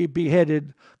will be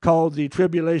beheaded, called the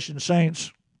tribulation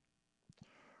saints.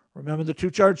 Remember the two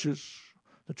churches,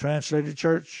 the translated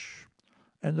church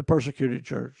and the persecuted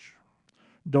church,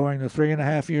 during the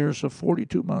 3.5 years of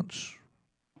 42 months.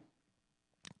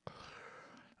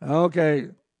 Okay.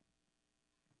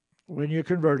 When you're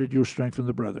converted, you'll strengthen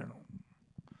the brethren.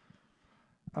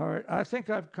 All right, I think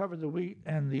I've covered the wheat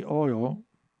and the oil.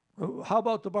 How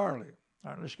about the barley?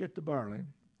 All right, let's get to barley.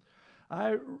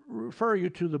 I refer you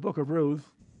to the book of Ruth,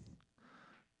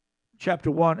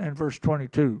 chapter 1 and verse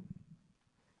 22.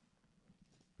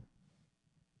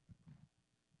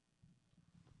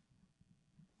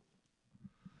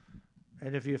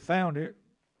 And if you found it,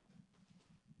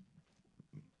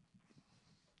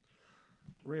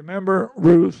 remember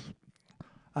Ruth.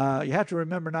 You have to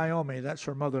remember Naomi. That's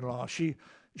her mother-in-law.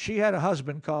 She had a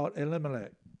husband called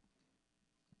Elimelech.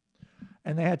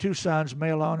 And they had 2 sons,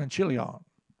 Mahlon and Chilion.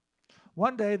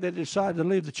 one day they decided to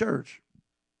leave the church.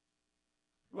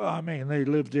 Well, I mean, they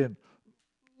lived in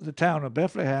the town of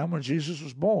Bethlehem when Jesus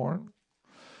was born.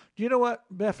 Do you know what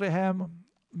Bethlehem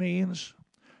means?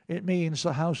 It means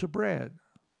the house of bread.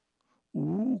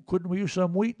 Ooh, couldn't we use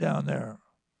some wheat down there?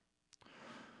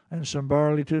 And some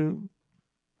barley too?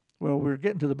 Well, we're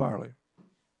getting to the barley.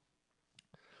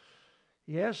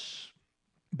 Yes,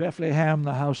 Bethlehem,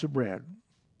 the house of bread.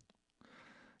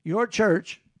 Your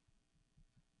church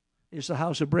is the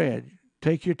house of bread.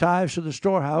 Take your tithes to the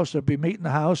storehouse. There'll be meat in the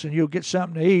house, and you'll get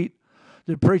something to eat.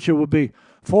 The preacher will be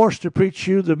forced to preach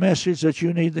you the message that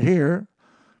you need to hear,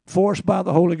 forced by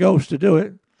the Holy Ghost to do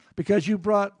it, because you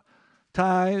brought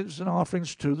tithes and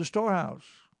offerings to the storehouse.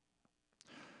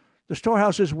 The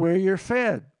storehouse is where you're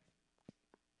fed,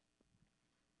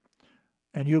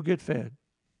 and you'll get fed.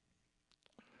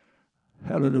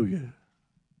 Hallelujah.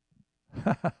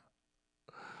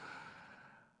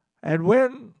 And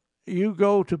when you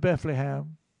go to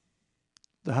Bethlehem,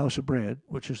 the house of bread,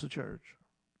 which is the church,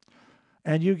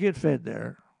 and you get fed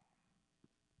there,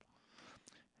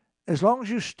 as long as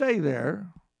you stay there,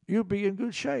 you'll be in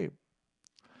good shape.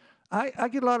 I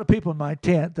get a lot of people in my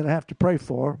tent that I have to pray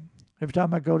for. Every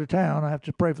time I go to town, I have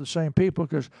to pray for the same people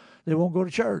because they won't go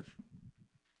to church.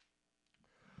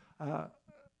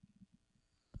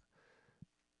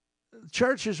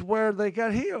 Church is where they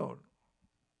got healed.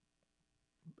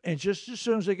 And just as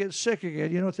soon as they get sick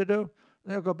again, you know what they do?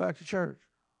 They'll go back to church.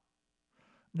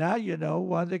 Now you know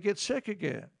why they get sick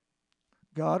again.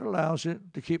 God allows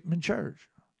it to keep them in church.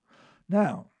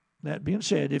 Now, that being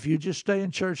said, if you just stay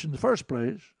in church in the first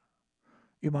place,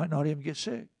 you might not even get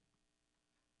sick.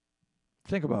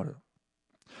 Think about it.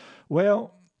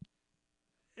 Well,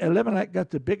 Elimelech got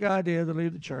the big idea to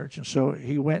leave the church, and so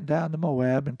he went down to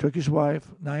Moab and took his wife,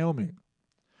 Naomi.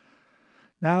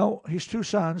 Now, his two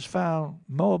sons found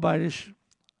Moabitish,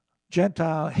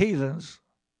 Gentile, heathens,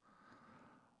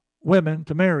 women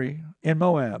to marry in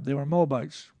Moab. They were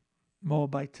Moabites,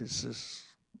 Moabitesses.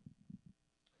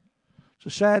 It's a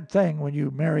sad thing when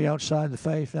you marry outside the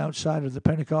faith, outside of the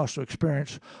Pentecostal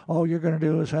experience. All you're going to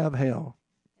do is have hell.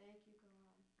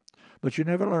 But you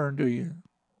never learn, do you?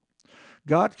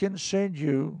 God can send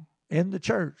you in the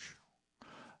church,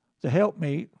 the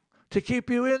helpmeet, to keep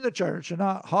you in the church and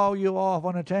not haul you off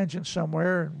on a tangent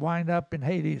somewhere and wind up in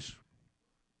Hades.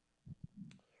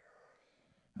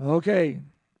 Okay.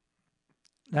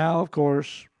 Now, of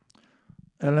course,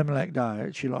 Elimelech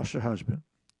died. She lost her husband.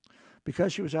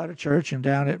 Because she was out of church and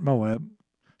down at Moab,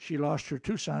 she lost her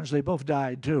two sons. They both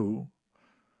died too,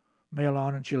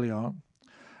 Mahlon and Chilion.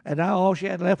 And now all she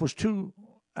had left was two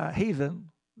heathen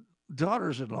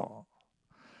daughters-in-law.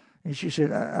 And she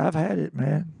said, I've had it,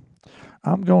 man.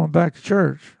 I'm going back to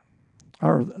church.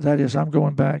 Or that is, I'm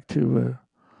going back to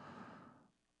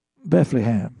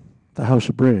Bethlehem, the house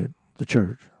of bread, the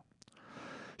church.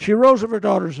 She arose of her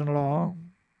daughters-in-law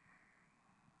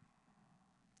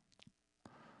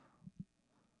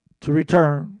to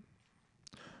return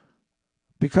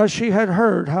because she had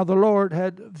heard how the Lord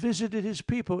had visited his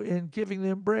people in giving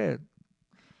them bread.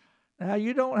 Now,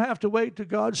 you don't have to wait till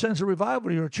God sends a revival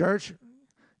to your church.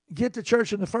 Get to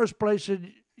church in the first place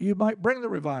and you might bring the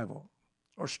revival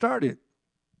or start it.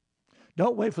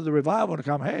 Don't wait for the revival to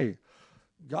come. Hey,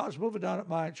 God's moving down at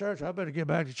my church. I better get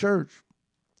back to church.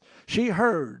 She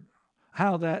heard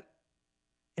how that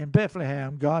in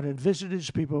Bethlehem God had visited his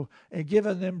people and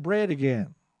given them bread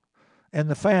again. And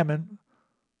the famine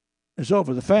is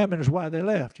over. The famine is why they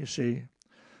left, you see.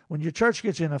 When your church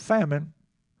gets in a famine,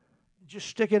 just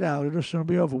stick it out. It'll soon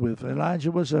be over with.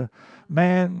 Elijah was a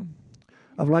man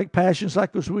of like passions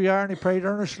like as we are, and he prayed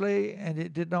earnestly, and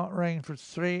it did not rain for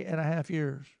 3.5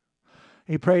 years.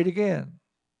 He prayed again,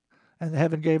 and the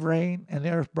heaven gave rain, and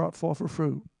the earth brought forth her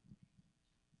fruit.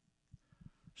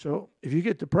 So if you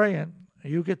get to praying,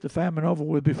 you get the famine over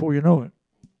with before you know it.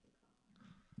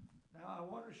 Now I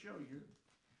want to show you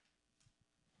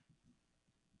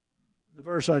the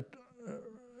verse I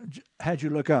had you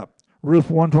look up, Ruth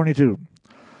 1:22.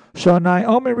 So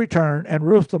Naomi returned, and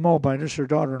Ruth the Moabitess, her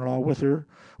daughter-in-law, with her,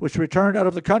 which returned out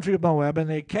of the country of Moab, and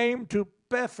they came to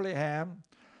Bethlehem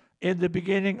in the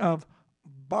beginning of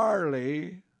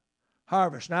barley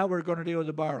harvest. Now we're going to deal with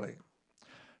the barley.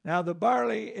 Now the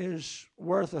barley is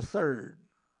worth 1/3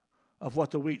 of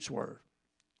what the wheat's worth.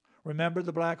 Remember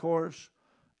the black horse?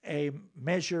 A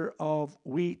measure of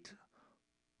wheat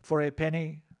for a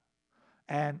penny,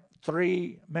 and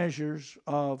 3 measures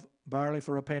of barley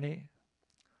for a penny.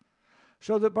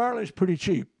 So the barley is pretty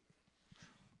cheap.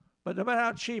 But no matter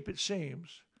how cheap it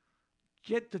seems,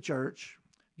 get to church,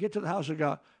 get to the house of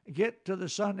God, get to the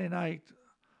Sunday night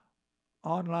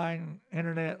online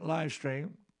internet live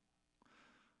stream,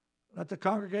 let the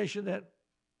congregation that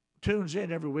tunes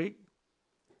in every week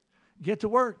get to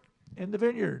work in the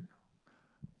vineyard,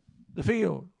 the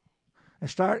field, and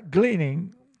start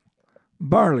gleaning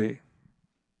barley.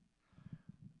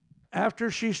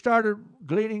 After she started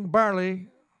gleaning barley,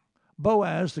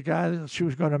 Boaz, the guy that she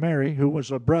was going to marry, who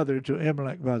was a brother to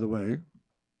Elimelech, by the way,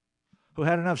 who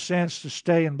had enough sense to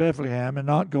stay in Bethlehem and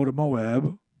not go to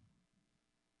Moab,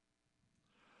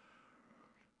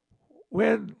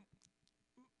 when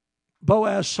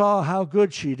Boaz saw how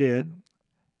good she did,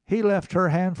 he left her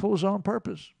handfuls on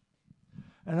purpose.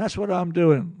 And that's what I'm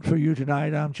doing for you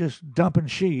tonight. I'm just dumping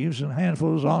sheaves and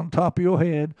handfuls on top of your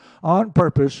head on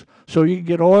purpose so you can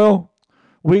get oil,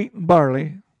 wheat, and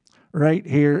barley right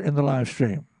here in the live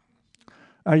stream.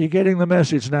 Are you getting the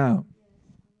message now?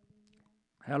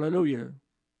 Hallelujah.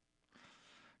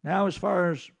 Now, as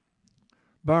far as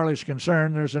barley is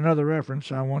concerned, there's another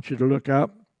reference I want you to look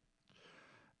up.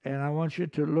 And I want you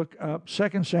to look up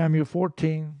 2 Samuel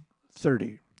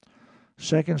 14:30.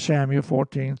 2 Samuel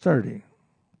 14:30.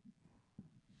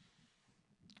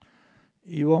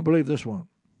 You won't believe this one.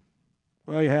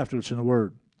 Well, you have to. It's in the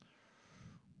Word.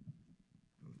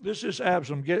 This is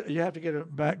Absalom. You have to get a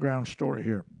background story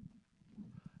here.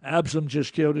 Absalom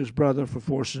just killed his brother for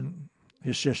forcing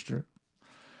his sister.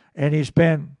 And he's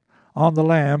been on the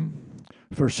lam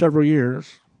for several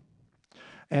years.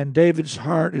 And David's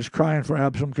heart is crying for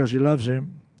Absalom because he loves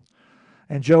him.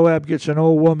 And Joab gets an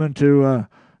old woman to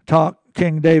talk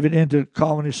King David into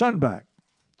calling his son back.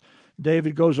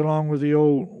 David goes along with the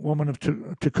old woman of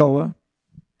Tekoa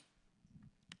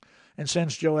and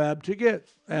sends Joab to get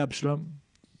Absalom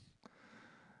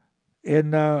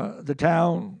in the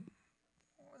town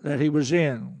that he was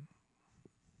in.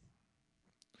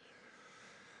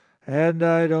 And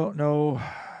I don't know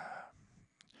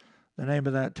the name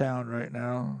of that town right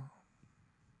now.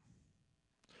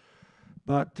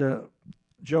 But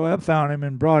Joab found him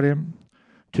and brought him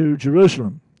to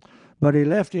Jerusalem. But he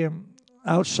left him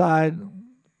outside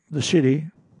the city,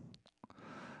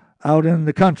 out in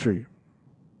the country,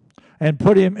 and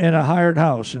put him in a hired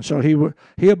house. And so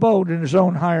he abode in his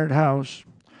own hired house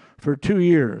for 2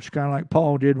 years, kind of like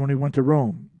Paul did when he went to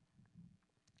Rome.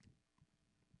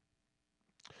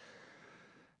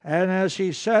 And as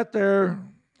he sat there,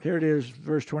 here it is,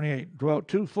 verse 28, dwelt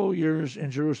 2 full years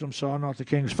in Jerusalem, saw not the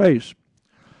king's face.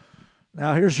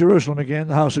 Now here's Jerusalem again,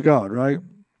 the house of God, right?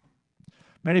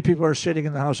 Many people are sitting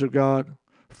in the house of God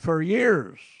for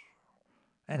years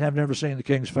and have never seen the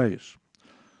king's face.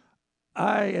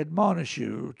 I admonish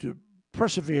you to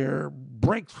persevere,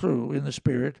 break through in the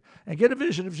Spirit, and get a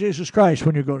vision of Jesus Christ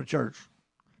when you go to church.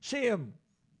 See him.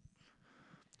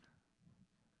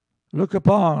 Look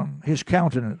upon his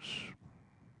countenance.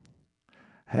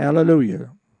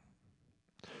 Hallelujah.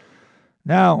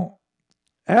 Now,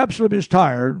 Absalom is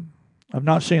tired of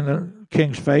not seeing the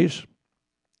king's face.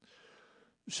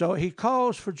 So he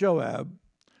calls for Joab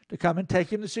to come and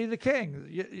take him to see the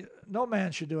king. No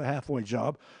man should do a halfway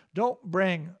job. Don't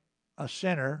bring a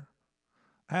sinner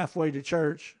halfway to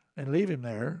church and leave him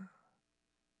there.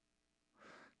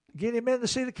 Get him in to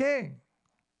see the king.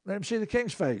 Let him see the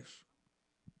king's face.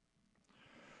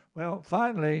 Well,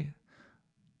 finally,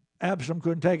 Absalom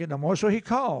couldn't take it no more, so he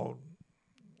called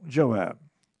Joab.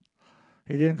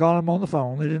 He didn't call him on the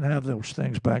phone. They didn't have those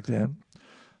things back then.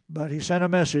 But he sent a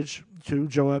message to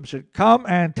Joab, said, come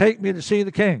and take me to see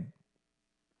the king.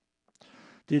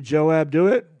 Did Joab do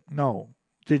it? No.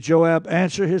 Did Joab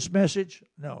answer his message?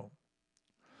 No.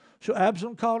 So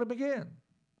Absalom called him again.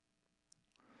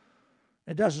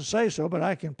 It doesn't say so, but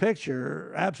I can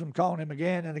picture Absalom calling him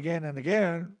again and again and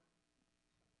again.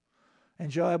 And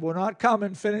Joab will not come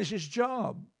and finish his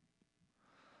job.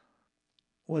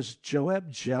 Was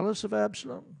Joab jealous of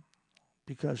Absalom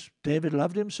because David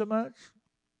loved him so much?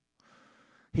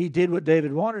 He did what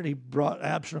David wanted. He brought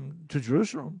Absalom to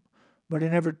Jerusalem, but he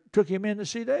never took him in to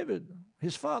see David,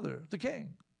 his father, the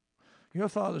king. Your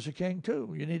father's a king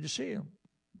too. You need to see him.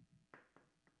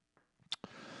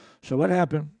 So what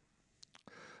happened?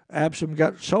 Absalom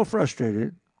got so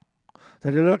frustrated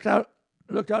that he looked out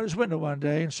his window one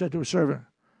day and said to a servant,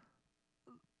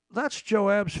 that's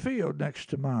Joab's field next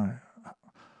to my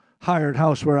hired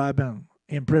house where I've been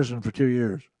in prison for 2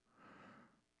 years.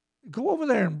 Go over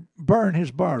there and burn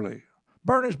his barley.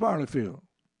 Burn his barley field.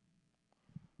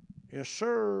 Yes,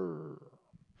 sir.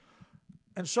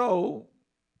 And so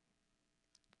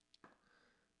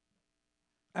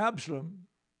Absalom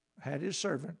had his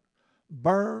servant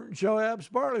burn Joab's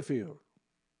barley field.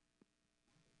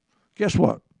 Guess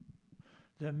what?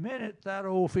 The minute that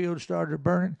old field started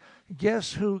burning,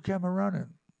 guess who came a-running?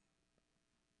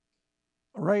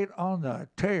 Right on the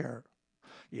tear.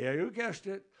 Yeah, you guessed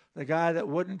it. The guy that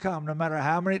wouldn't come no matter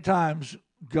how many times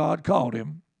God called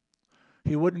him.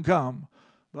 He wouldn't come.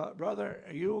 But, brother,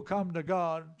 you will come to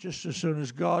God just as soon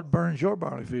as God burns your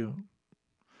barley field.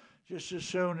 Just as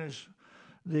soon as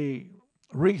the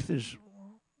wreath is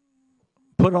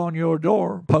put on your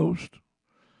door post.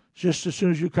 Just as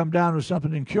soon as you come down with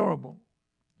something incurable.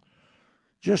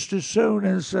 Just as soon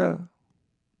as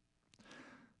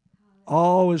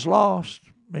all is lost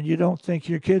and you don't think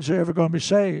your kids are ever going to be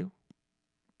saved.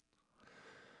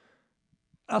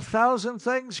 1,000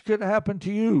 things could happen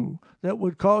to you that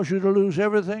would cause you to lose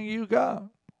everything you got.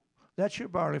 That's your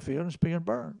barley field. It's being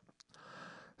burned.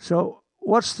 So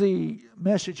what's the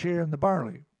message here in the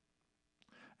barley?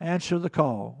 Answer the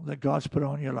call that God's put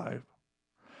on your life.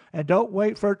 And don't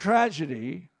wait for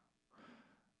tragedy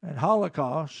and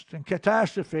Holocaust and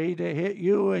catastrophe to hit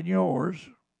you and yours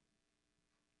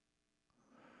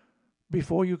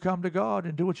before you come to God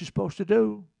and do what you're supposed to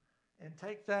do. And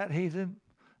take that heathen,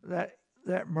 that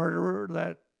murderer,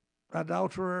 that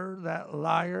adulterer, that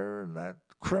liar, that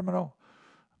criminal,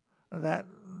 that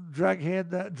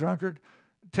drughead, that drunkard,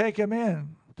 take him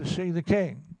in to see the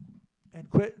King and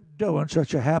quit doing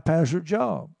such a haphazard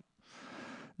job.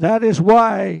 That is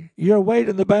why you're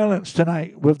weighting the balance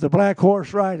tonight with the black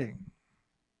horse riding.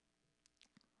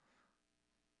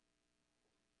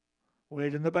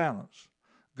 Weighting the balance.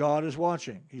 God is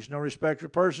watching. He's no respecter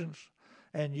of persons.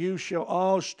 And you shall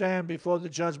all stand before the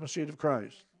judgment seat of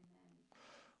Christ.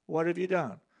 What have you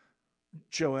done?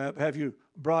 Joab, have you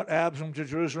brought Absalom to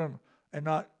Jerusalem and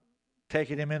not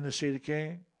taken him in to see the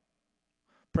king?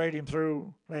 Prayed him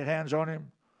through, laid hands on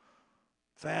him,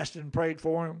 fasted and prayed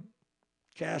for him,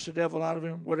 cast the devil out of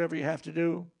him, whatever you have to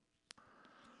do.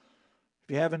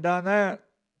 If you haven't done that,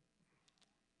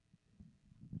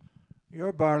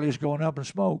 your barley is going up in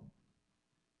smoke.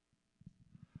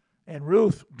 And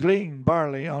Ruth gleaned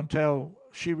barley until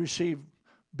she received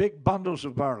big bundles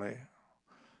of barley.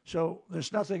 So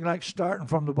there's nothing like starting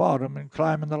from the bottom and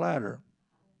climbing the ladder.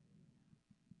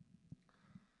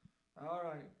 All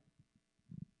right.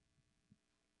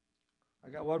 I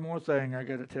got one more thing I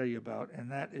got to tell you about, and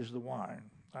that is the wine.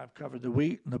 I've covered the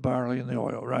wheat and the barley and the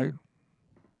oil, right?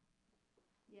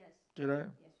 Yes. Did I? Yes,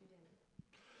 you did.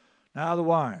 Now the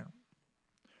wine.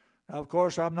 Now, of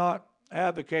course, I'm not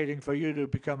advocating for you to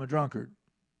become a drunkard.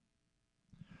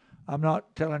 I'm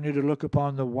not telling you to look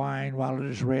upon the wine while it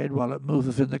is red, while it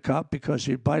moveth in the cup, because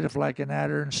it biteth like an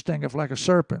adder and stingeth like a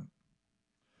serpent.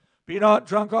 Be not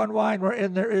drunk on wine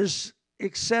wherein there is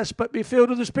excess, but be filled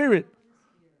with the Spirit.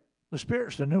 The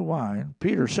Spirit's the new wine.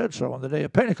 Peter said so on the day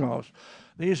of Pentecost.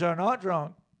 These are not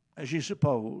drunk, as you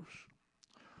suppose.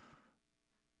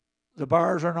 The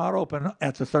bars are not open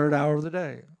at the third hour of the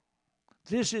day.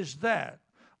 This is that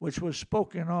which was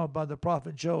spoken of by the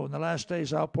prophet Joel. In the last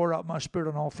days I'll pour out my Spirit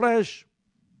on all flesh.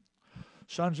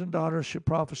 Sons and daughters shall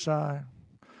prophesy.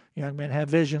 Young men have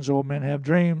visions, old men have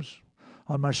dreams.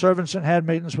 On my servants and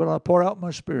handmaidens will I pour out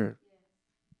my Spirit.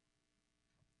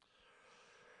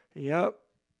 Yep.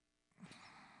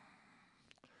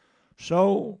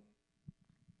 So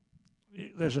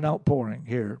there's an outpouring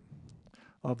here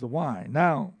of the wine.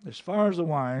 Now, as far as the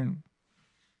wine,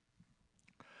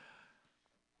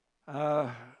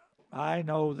 I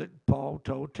know that Paul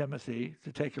told Timothy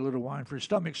to take a little wine for his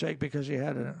stomach's sake because he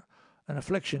had an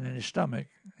affliction in his stomach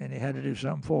and he had to do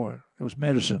something for it. It was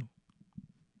medicine.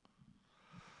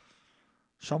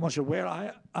 Someone said,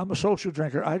 well, I'm a social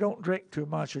drinker. I don't drink too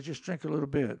much. I just drink a little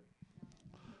bit.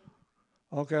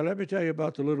 Okay, let me tell you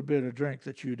about the little bit of drink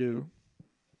that you do.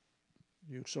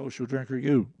 You social drinker,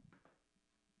 you.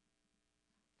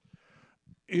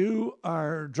 You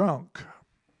are drunk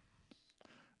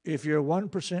if you're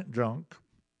 1% drunk,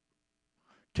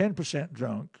 10%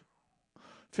 drunk,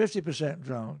 50%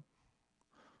 drunk,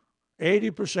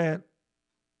 80%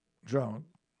 drunk,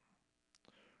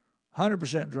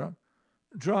 100% drunk.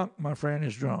 Drunk, my friend,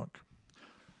 is drunk.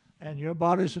 And your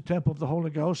body is the temple of the Holy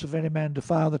Ghost. If any man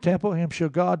defile the temple, him shall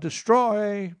God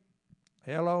destroy.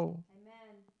 Hello?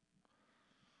 Amen.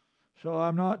 So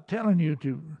I'm not telling you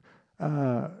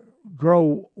to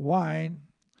grow wine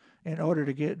in order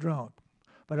to get drunk.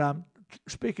 But I'm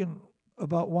speaking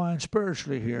about wine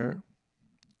spiritually here.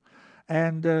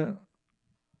 And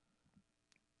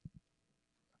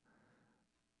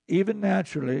even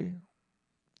naturally,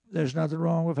 there's nothing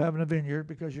wrong with having a vineyard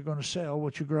because you're going to sell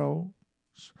what you grow.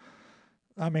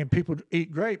 I mean, people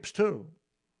eat grapes too,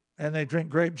 and they drink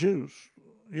grape juice.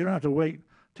 You don't have to wait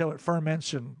till it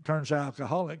ferments and turns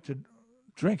alcoholic to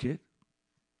drink it.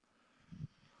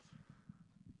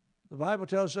 The Bible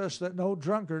tells us that no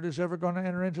drunkard is ever going to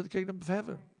enter into the kingdom of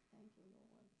heaven.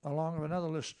 along with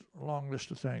another long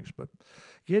list of things. But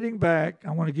getting back,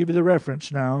 I want to give you the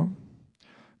reference now.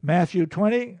 Matthew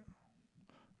 20,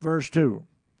 verse 2.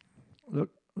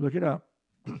 Look it up.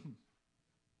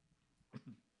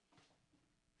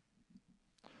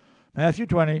 Matthew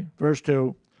 20, verse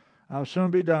 2. I'll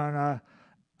soon be done.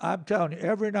 I'm telling you,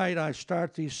 every night I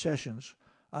start these sessions,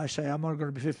 I say, I'm only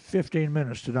going to be 15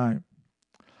 minutes tonight.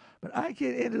 But I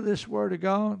get into this Word of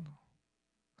God,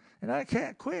 and I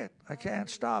can't quit. I can't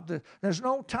stop. There's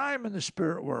no time in the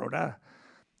spirit world.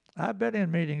 I've been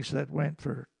in meetings that went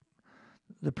for,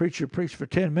 the preacher preached for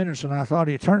 10 minutes, and I thought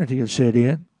eternity had set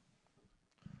in.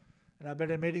 And I've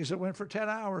been in meetings that went for 10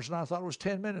 hours, and I thought it was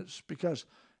 10 minutes, because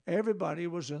everybody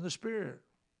was in the Spirit,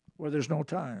 where there's no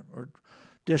time or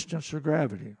distance or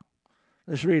gravity.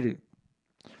 Let's read it.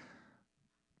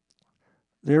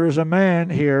 There is a man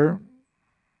here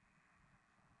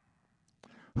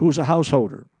who's a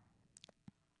householder,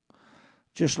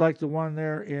 just like the one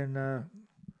there in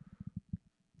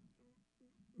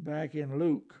back in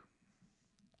Luke.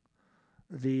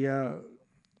 The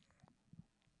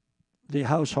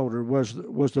householder was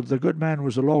the good man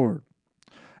was the Lord.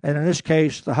 And in this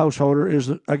case, the householder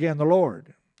is, again, the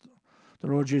Lord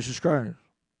Jesus Christ,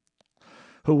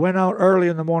 who went out early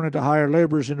in the morning to hire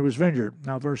laborers into his vineyard.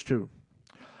 Now, verse 2.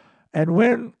 And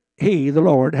when he, the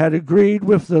Lord, had agreed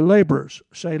with the laborers,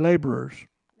 say laborers.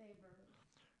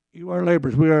 You are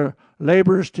laborers. We are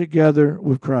laborers together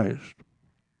with Christ.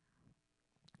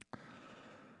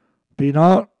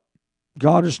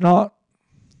 God is not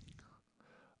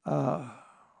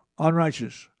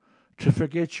unrighteous to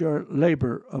forget your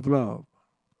labor of love,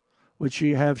 which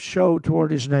ye have showed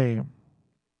toward his name,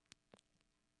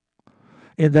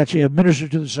 in that ye have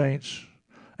ministered to the saints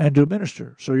and do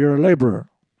minister. So you're a laborer.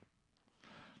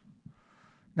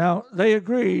 Now,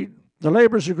 the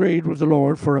laborers agreed with the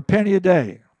Lord for a penny a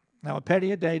day. Now, a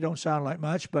penny a day don't sound like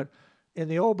much, but in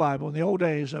the old Bible, in the old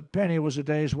days, a penny was a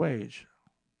day's wage.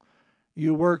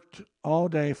 You worked all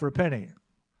day for a penny.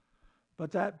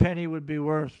 But that penny would be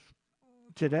worth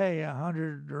today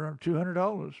 $100 or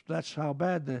 $200. That's how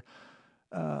bad the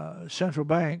central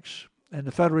banks and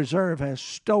the Federal Reserve has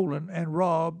stolen and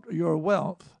robbed your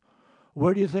wealth.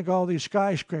 Where do you think all these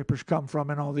skyscrapers come from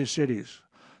in all these cities?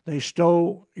 They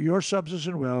stole your substance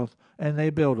and wealth, and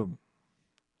they built them.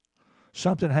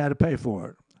 Something had to pay for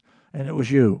it, and it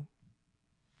was you.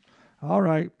 All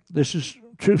right, this is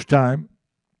truth time.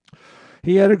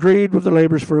 He had agreed with the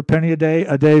laborers for a penny a day,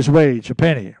 a day's wage, a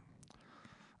penny.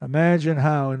 Imagine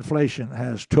how inflation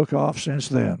has took off since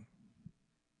then.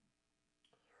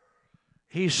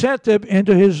 He sent them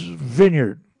into his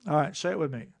vineyard. All right, say it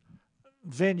with me.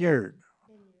 Vineyard.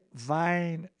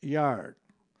 Vineyard.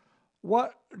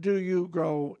 What do you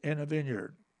grow in a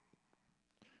vineyard?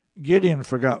 Gideon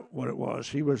forgot what it was.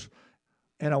 He was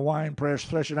in a wine press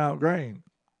threshing out grain.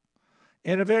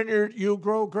 In a vineyard, you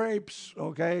grow grapes,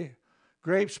 okay?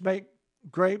 Grapes make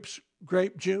grapes,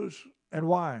 grape juice, and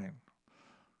wine,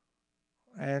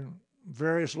 and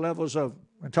various levels of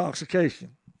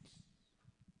intoxication.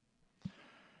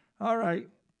 All right,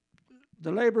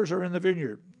 the laborers are in the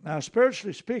vineyard. Now,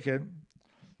 spiritually speaking,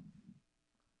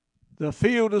 the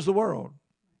field is the world.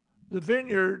 The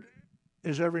vineyard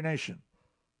is every nation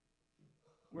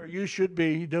where you should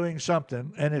be doing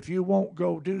something. And if you won't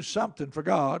go do something for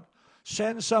God,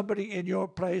 send somebody in your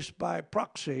place by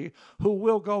proxy who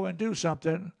will go and do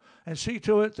something, and see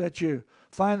to it that you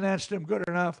finance them good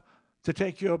enough to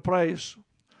take your place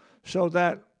so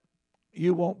that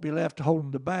you won't be left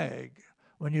holding the bag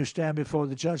when you stand before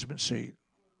the judgment seat.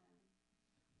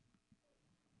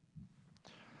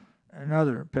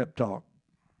 Another pep talk.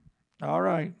 All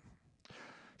right.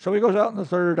 So he goes out in the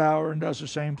third hour and does the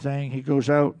same thing. He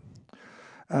goes out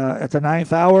at the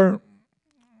 9th hour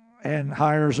and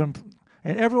hires them,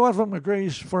 and every one of them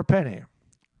agrees for a penny.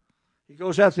 He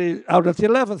goes out at the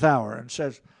 11th hour and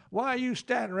says, why are you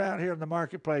standing around here in the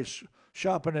marketplace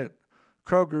shopping at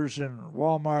Kroger's and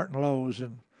Walmart and Lowe's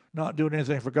and not doing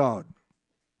anything for God?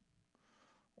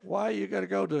 Why you got to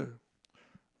go to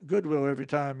Goodwill every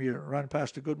time you run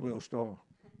past a Goodwill store?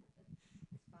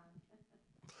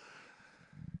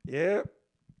 Yep,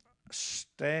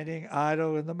 standing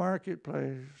idle in the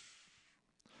marketplace.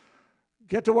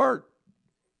 Get to work.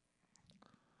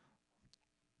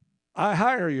 I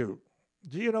hire you.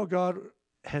 Do you know God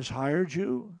has hired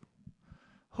you?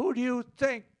 Who do you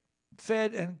think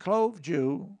fed and clothed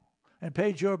you and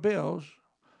paid your bills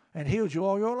and healed you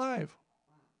all your life?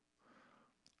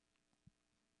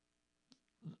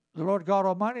 The Lord God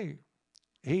Almighty.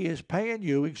 He is paying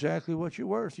you exactly what you're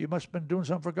worth. You must have been doing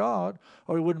something for God,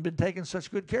 or He wouldn't have been taking such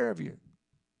good care of you.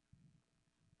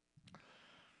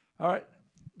 All right.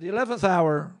 The 11th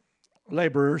hour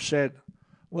laborer said,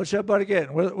 what's everybody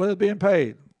getting? What are they being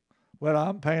paid? Well,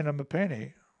 I'm paying them a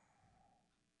penny.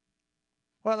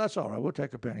 Well, that's all right. We'll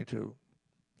take a penny too.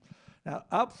 Now,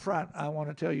 up front, I want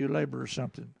to tell you laborers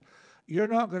something. You're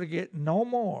not going to get no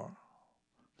more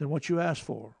than what you ask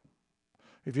for.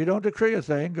 If you don't decree a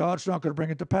thing, God's not going to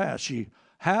bring it to pass. Ye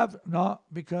have not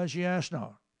because ye ask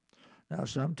not. Now,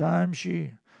 sometimes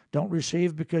ye don't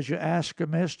receive because you ask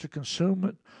amiss to consume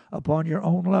it upon your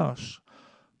own lusts.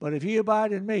 But if ye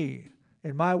abide in me,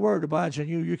 and my word abides in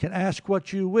you, you can ask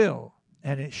what you will,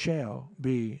 and it shall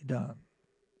be done.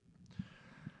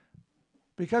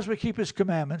 Because we keep his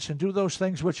commandments and do those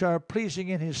things which are pleasing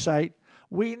in his sight,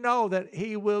 we know that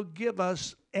he will give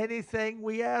us anything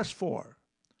we ask for.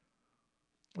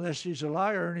 Unless he's a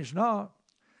liar, and he's not.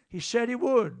 He said he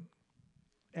would,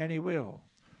 and he will.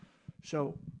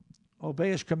 So obey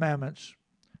his commandments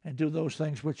and do those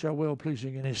things which are well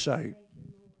pleasing in his sight.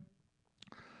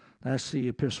 That's the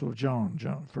epistle of John,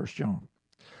 1 John.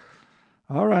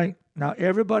 All right. Now,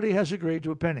 everybody has agreed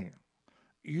to a penny.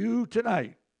 You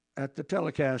tonight at the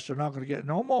telecast are not going to get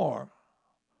no more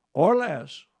or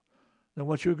less than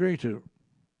what you agree to.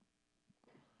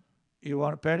 You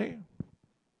want a penny?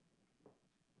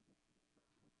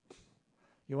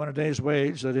 You want a day's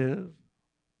wage, that is.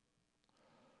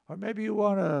 Or maybe you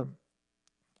want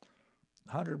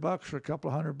 $100 or a couple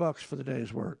of $100 for the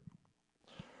day's work.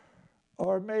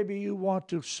 Or maybe you want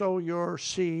to sow your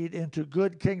seed into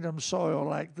good kingdom soil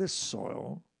like this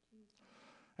soil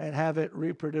and have it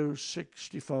reproduce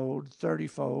 60-fold,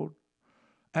 30-fold,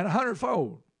 and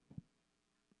 100-fold.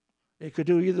 It could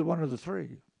do either one of the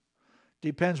three.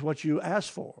 Depends what you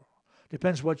ask for.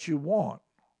 Depends what you want.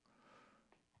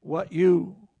 What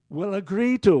you will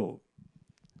agree to.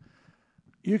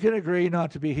 You can agree not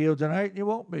to be healed tonight, and you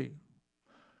won't be.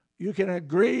 You can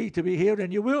agree to be healed,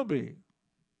 and you will be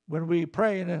when we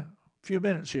pray in a few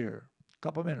minutes here, a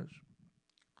couple minutes.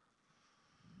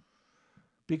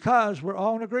 Because we're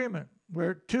all in agreement.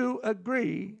 Where two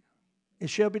agree, it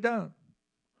shall be done.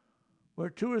 Where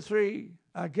two or three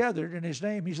are gathered in his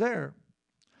name, he's there.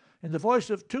 In the voice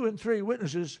of 2 and 3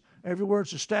 witnesses, every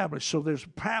word's established. So there's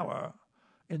power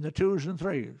in the 2s and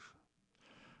 3s.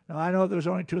 Now, I know there's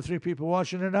only 2 or 3 people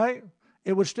watching tonight.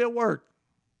 It would still work.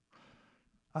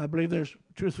 I believe there's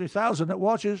 2,000 or 3,000 that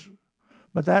watches,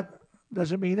 but that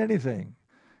doesn't mean anything.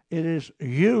 It is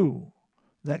you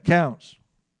that counts.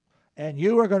 And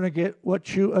you are going to get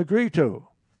what you agree to.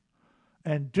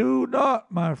 And do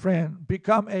not, my friend,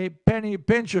 become a penny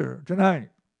pincher tonight.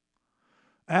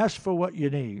 Ask for what you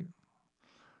need.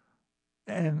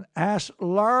 And ask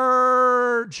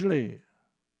largely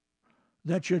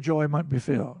that your joy might be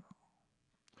filled.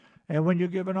 And when you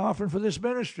give an offering for this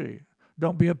ministry,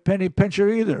 don't be a penny pincher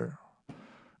either.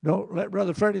 Don't let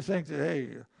Brother Freddy think that, hey,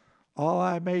 all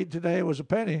I made today was a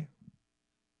penny.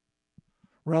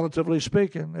 Relatively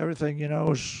speaking, everything,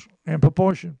 is in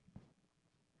proportion.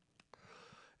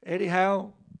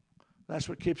 Anyhow, that's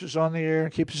what keeps us on the air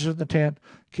and keeps us in the tent,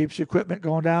 keeps the equipment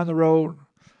going down the road.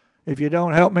 If you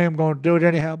don't help me, I'm going to do it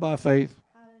anyhow by faith.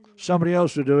 Somebody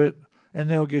else will do it, and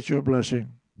they'll get you a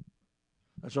blessing.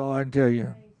 That's all I can tell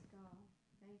you.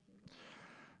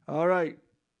 All right.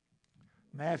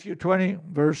 Matthew 20,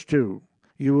 verse 2.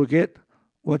 You will get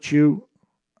what you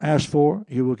ask for.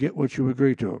 You will get what you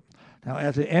agree to. Now,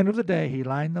 at the end of the day, he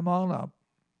lined them all up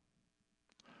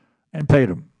and paid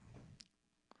them.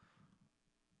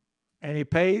 And he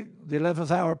paid the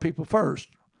 11th hour people first.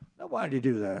 Now, why did he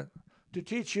do that? To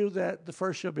teach you that the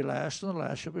first shall be last and the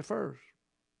last shall be first.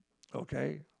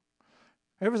 Okay?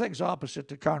 Everything's opposite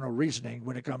to carnal reasoning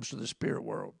when it comes to the spirit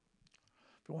world.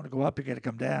 If you want to go up, you got to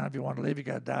come down. If you want to live, you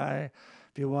got to die.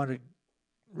 If you want to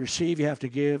receive, you have to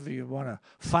give. If you want to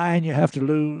find, you have to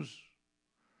lose.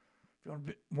 If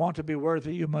you want to be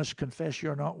worthy, you must confess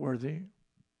you're not worthy.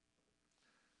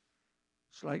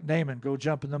 It's like Naaman, go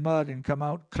jump in the mud and come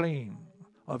out clean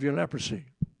of your leprosy.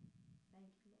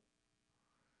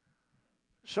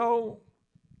 So,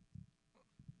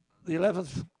 the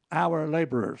 11th hour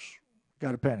laborers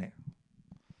got a penny.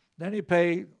 Then he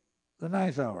paid the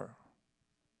 9th hour.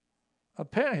 A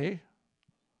penny?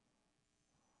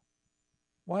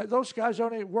 Why, those guys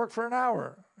only work for an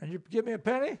hour, and you give me a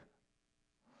penny?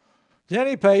 Then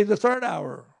he paid the 3rd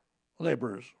hour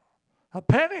laborers. A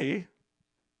penny?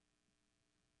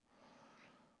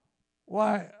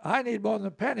 Why, I need more than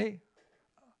a penny.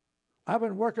 I've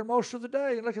been working most of the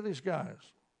day. Look at these guys.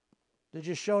 They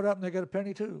just showed up and they got a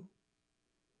penny too.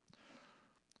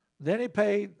 Then he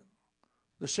paid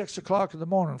the 6 o'clock in the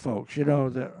morning folks,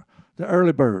 the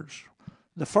early birds,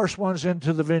 the first ones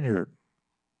into the vineyard.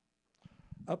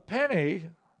 A penny,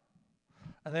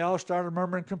 And they all started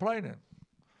murmuring and complaining.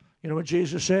 You know what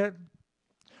Jesus said?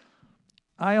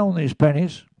 I own these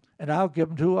pennies, and I'll give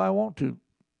them to who I want to.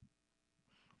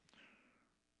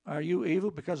 Are you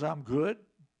evil because I'm good?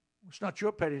 It's not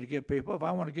your penny to give people. If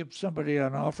I want to give somebody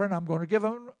an offering, I'm going to give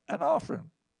them an offering.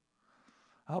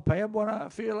 I'll pay them what I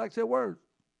feel like they're worth.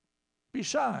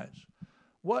 Besides,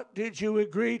 what did you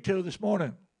agree to this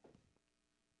morning?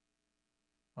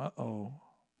 Uh-oh.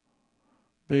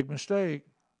 Big mistake.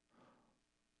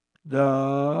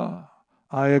 I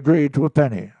agreed to a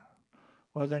penny.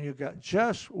 Well, then you got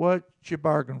just what you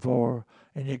bargained for,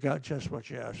 and you got just what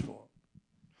you asked for.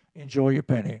 Enjoy your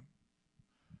penny.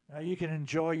 Now, you can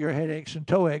enjoy your headaches and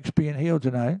toe aches being healed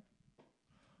tonight.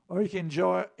 Or you can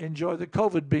enjoy the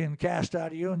COVID being cast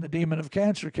out of you and the demon of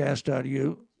cancer cast out of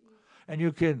you. And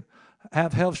you can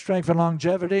have health, strength, and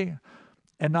longevity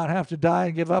and not have to die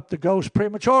and give up the ghost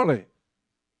prematurely.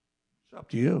 It's up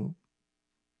to you.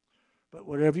 But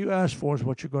whatever you ask for is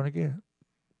what you're going to get.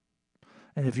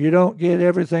 And if you don't get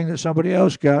everything that somebody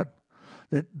else got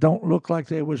that don't look like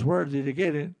they was worthy to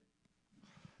get it,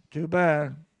 too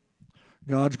bad.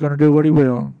 God's going to do what he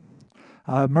will.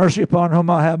 I'll have mercy upon whom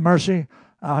I'll have mercy.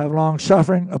 I'll have long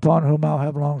suffering upon whom I'll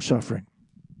have long suffering.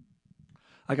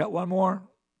 I got one more,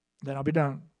 then I'll be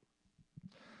done.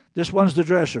 This one's the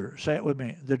dresser. Say it with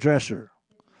me, the dresser.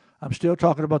 I'm still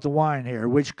talking about the wine here,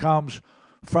 which comes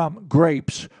from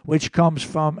grapes, which comes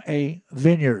from a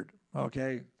vineyard.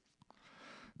 Okay?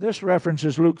 This reference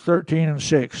is Luke 13 and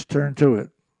 6. Turn to it.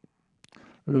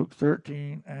 Luke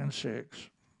 13 and 6.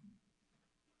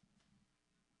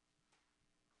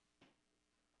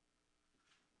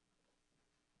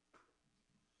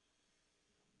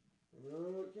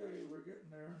 Okay, we're getting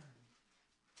there.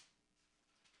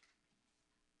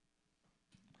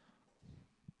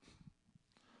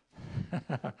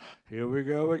 Here we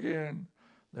go again.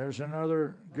 There's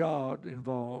another God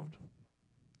involved.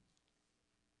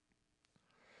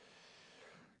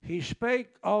 He spake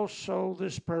also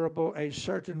this parable a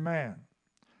certain man.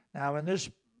 Now, in this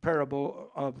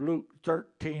parable of Luke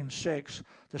 13:6,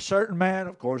 the certain man,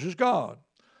 of course, is God.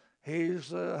 He's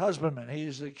the husbandman.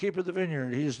 He's the keeper of the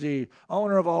vineyard. He's the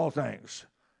owner of all things.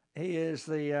 He is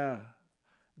the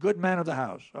good man of the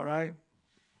house, all right?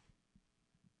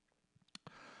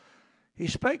 He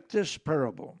spake this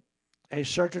parable. A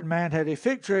certain man had a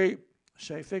fig tree,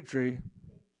 say fig tree,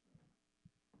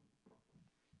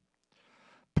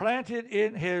 planted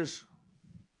in his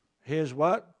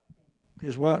what?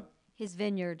 His what? His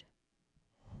vineyard.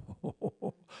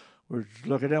 We're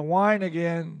looking at wine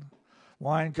again.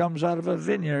 Wine comes out of a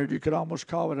vineyard. You could almost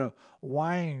call it a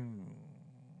wine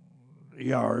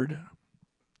yard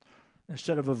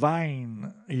instead of a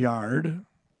vine yard,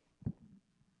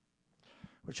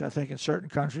 which I think in certain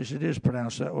countries it is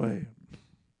pronounced that way.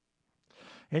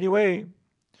 Anyway,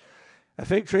 a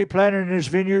fig tree planted in his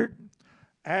vineyard,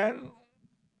 and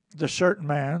the certain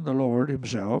man, the Lord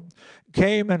himself,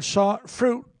 came and sought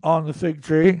fruit on the fig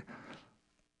tree,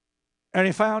 and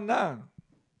he found none.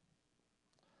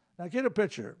 Now get a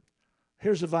picture.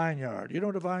 Here's a vineyard. You know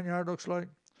what a vineyard looks like?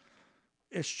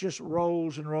 It's just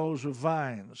rows and rows of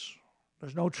vines.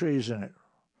 There's no trees in it.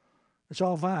 It's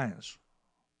all vines.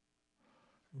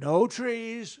 No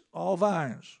trees, all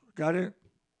vines. Got it?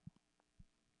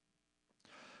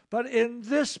 But in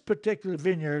this particular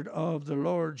vineyard of the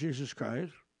Lord Jesus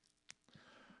Christ,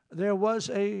 there was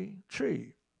a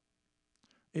tree.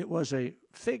 It was a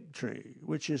fig tree,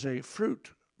 which is a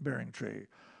fruit-bearing tree,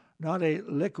 not a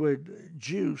liquid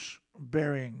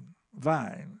juice-bearing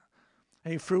vine,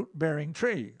 a fruit-bearing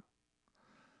tree.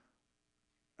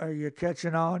 Are you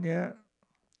catching on yet?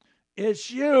 It's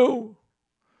you.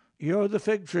 You're the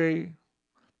fig tree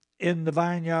in the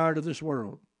vineyard of this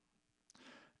world.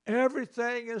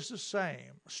 Everything is the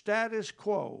same, status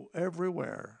quo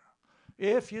everywhere.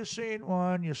 If you've seen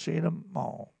one, you've seen them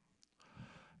all.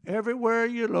 Everywhere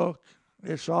you look,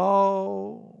 it's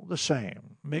all the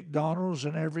same. McDonald's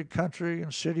in every country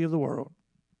and city of the world.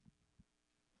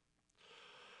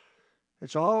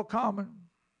 It's all common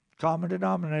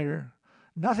denominator.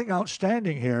 Nothing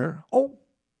outstanding here. Oh,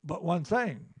 but one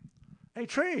thing. A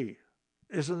tree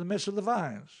is in the midst of the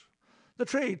vines. The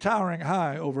tree towering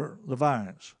high over the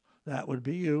vines. That would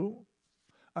be you.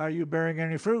 Are you bearing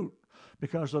any fruit?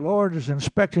 Because the Lord is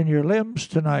inspecting your limbs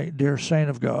tonight, dear saint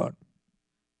of God.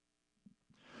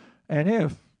 And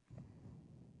if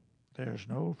there's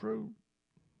no fruit,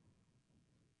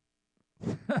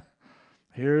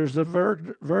 here's the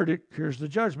verdict, here's the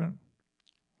judgment.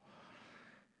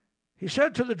 He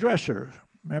said to the dresser,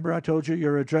 remember I told you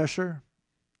you're a dresser?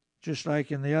 Just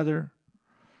like in the other,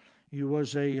 you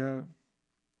was a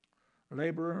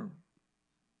laborer.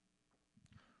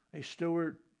 a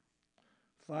steward,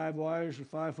 5 wise or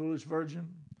 5 foolish virgins,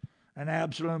 an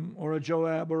Absalom or a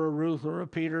Joab or a Ruth or a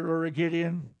Peter or a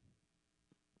Gideon.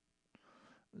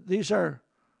 These are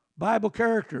Bible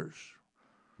characters.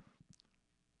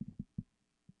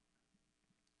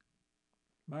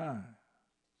 My.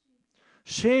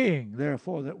 Seeing,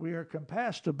 therefore, that we are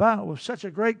compassed about with such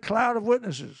a great cloud of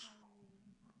witnesses,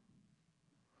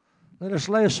 let us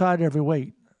lay aside every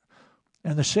weight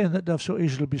and the sin that doth so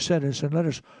easily beset us, and let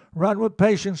us run with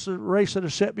patience the race that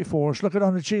is set before us, looking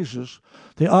unto Jesus,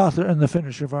 the author and the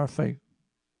finisher of our faith.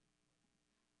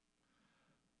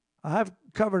 I've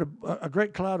covered a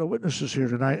great cloud of witnesses here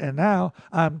tonight, and now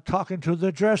I'm talking to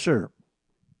the dresser.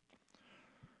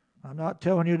 I'm not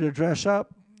telling you to dress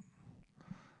up,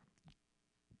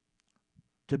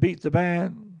 to beat the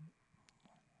band,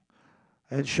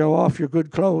 and show off your good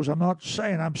clothes. I'm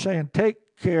saying take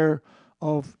care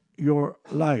of your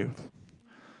life.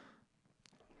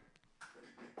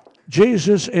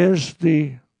 Jesus is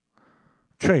the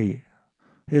tree.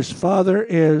 His Father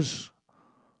is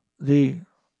the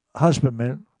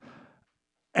husbandman,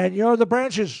 and you're the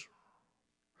branches.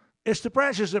 It's the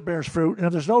branches that bears fruit, and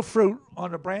if there's no fruit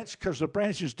on the branch because the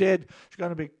branch is dead, it's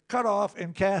going to be cut off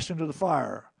and cast into the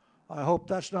fire. I hope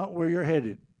that's not where you're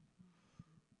headed.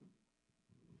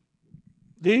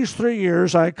 These 3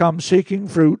 years I come seeking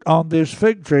fruit on this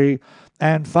fig tree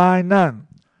and find none.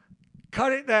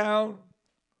 Cut it down.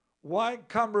 Why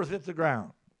cumbereth it the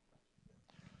ground?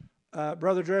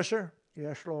 Brother Dresser?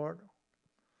 Yes, Lord.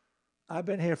 I've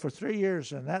been here for 3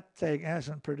 years and that thing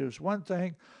hasn't produced one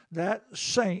thing. That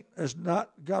saint has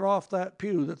not got off that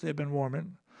pew that they've been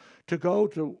warming to go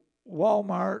to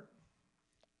Walmart,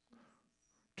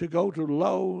 to go to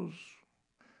Lowe's,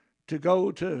 to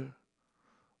go to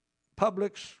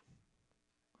Publix,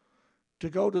 to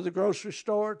go to the grocery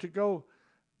store, to go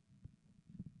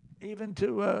even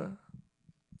to,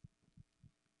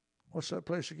 what's that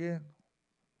place again?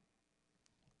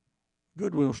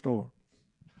 Goodwill store.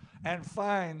 And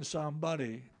find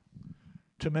somebody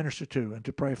to minister to and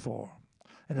to pray for.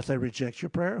 And if they reject your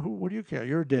prayer, what do you care?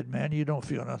 You're a dead man. You don't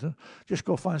feel nothing. Just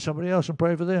go find somebody else and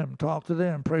pray for them. Talk to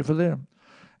them. Pray for them.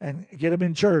 And get them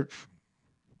in church.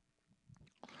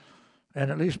 And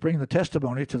at least bring the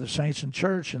testimony to the saints in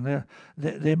church, and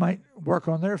they might work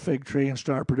on their fig tree and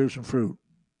start producing fruit.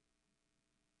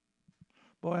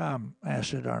 Boy, I'm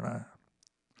acid, aren't I?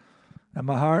 And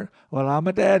my heart, well, I'm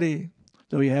a daddy.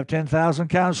 Though you have 10,000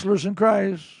 counselors in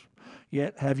Christ,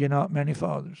 yet have you not many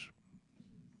fathers.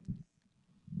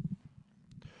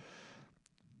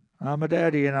 I'm a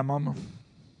daddy, and I'm mama.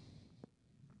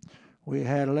 We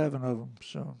had 11 of them,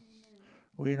 so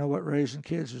we know what raising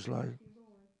kids is like.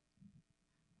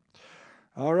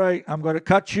 All right, I'm going to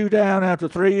cut you down after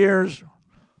 3 years.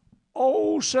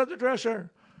 Oh, said the dresser.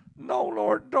 No,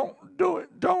 Lord, don't do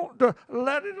it. Don't do it.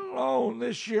 Let it alone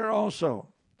this year also.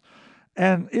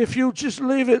 And if you just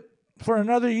leave it for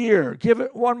another year, give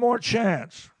it one more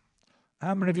chance.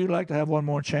 How many of you like to have one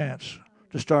more chance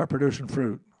to start producing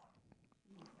fruit?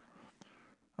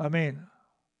 I mean,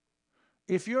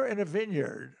 if you're in a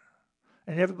vineyard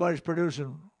and everybody's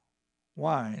producing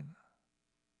wine,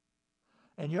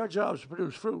 and your job is to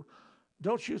produce fruit,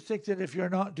 don't you think that if you're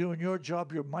not doing your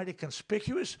job, you're mighty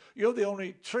conspicuous? You're the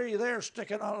only tree there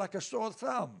sticking out like a sore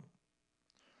thumb.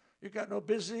 You got no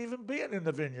business even being in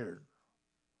the vineyard.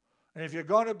 And if you're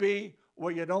going to be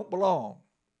where you don't belong,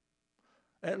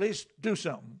 at least do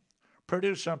something.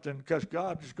 Produce something, because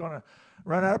God is going to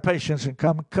run out of patience and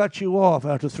come and cut you off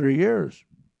after 3 years,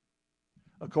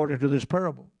 according to this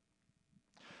parable.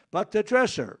 But the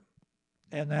dresser,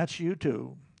 and that's you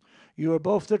too, you are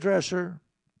both the dresser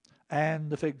and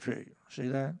the fig tree. See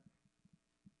that?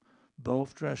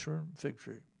 Both dresser and fig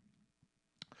tree.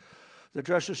 The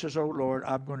dresser says, oh, Lord,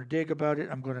 I'm going to dig about it.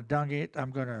 I'm going to dung it. I'm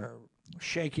going to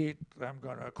shake it. I'm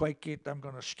going to quake it. I'm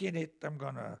going to skin it. I'm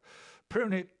going to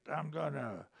prune it. I'm going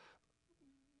to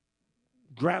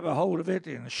grab a hold of it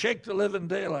and shake the living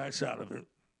daylights out of it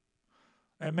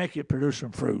and make it produce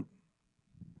some fruit.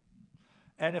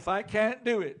 And if I can't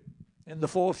do it in the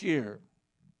 4th year,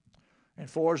 and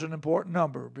 4 is an important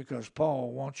number because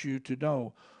Paul wants you to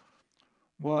know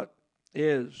what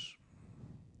is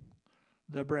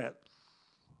the breadth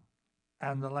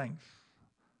and the length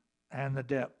and the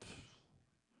depth,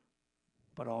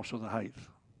 but also the height.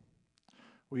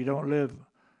 We don't live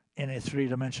in a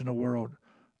 3-dimensional world.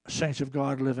 Saints of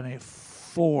God live in a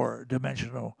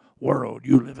 4-dimensional world.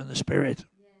 You live in the Spirit.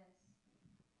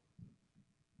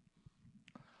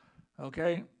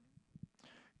 Okay?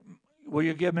 Will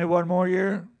you give me one more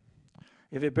year?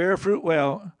 If it bear fruit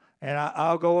well, and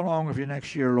I'll go along with you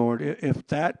next year, Lord. If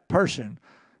that person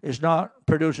is not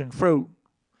producing fruit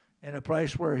in a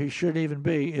place where he shouldn't even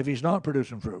be, if he's not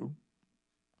producing fruit,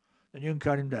 then you can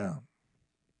cut him down.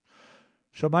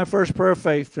 So my first prayer of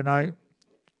faith tonight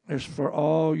is for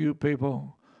all you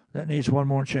people that needs one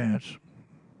more chance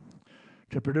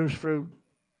to produce fruit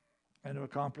and to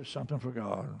accomplish something for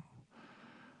God.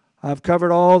 I've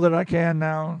covered all that I can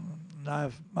now.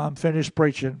 I'm finished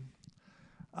preaching.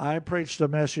 I preached a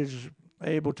message.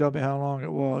 Abe will tell me how long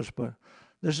it was, but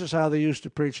this is how they used to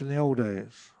preach in the old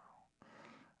days.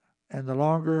 And the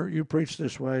longer you preach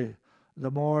this way,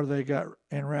 the more they got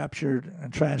enraptured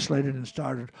and translated and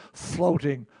started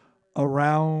floating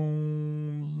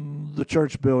around the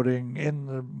church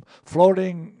building,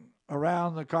 floating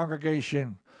around the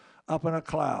congregation, up in a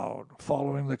cloud,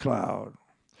 following the cloud,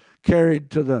 carried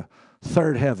to the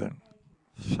third heaven.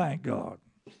 Thank God.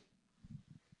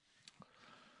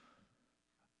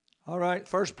 All right,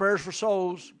 first prayers for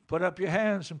souls. Put up your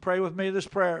hands and pray with me this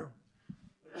prayer.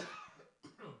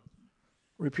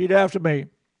 Repeat after me.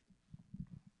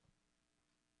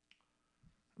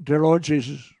 Dear Lord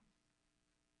Jesus,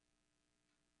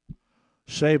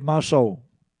 save my soul.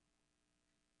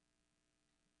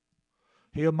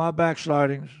 Heal my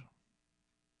backslidings.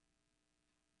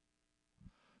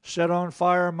 Set on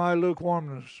fire my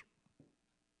lukewarmness.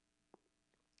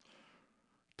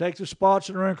 Take the spots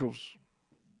and wrinkles,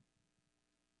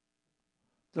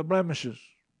 the blemishes,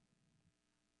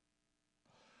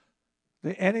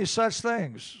 any such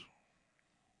things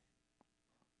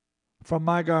from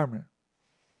my garment.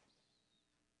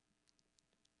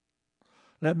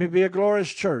 Let me be a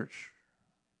glorious church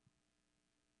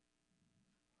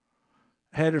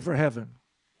headed for heaven.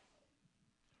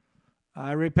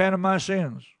 I repent of my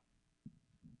sins.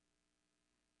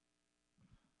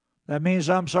 That means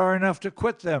I'm sorry enough to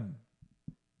quit them.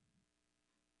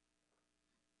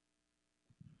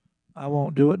 I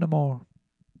won't do it no more.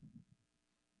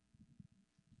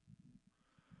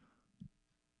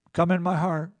 Come in my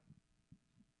heart.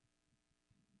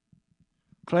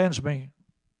 Cleanse me.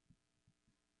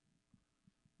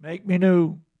 Make me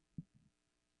new.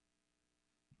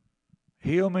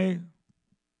 Heal me.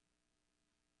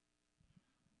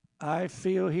 I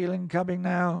feel healing coming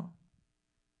now.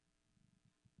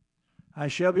 I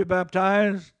shall be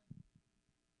baptized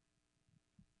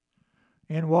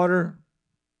in water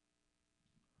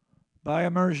by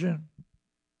immersion.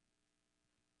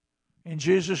 In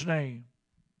Jesus' name.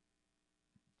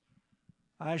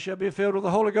 I shall be filled with the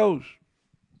Holy Ghost.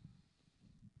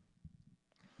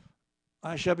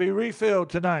 I shall be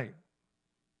refilled tonight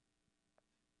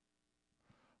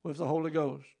with the Holy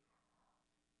Ghost.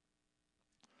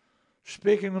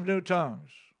 Speaking of new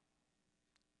tongues,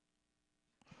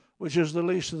 which is the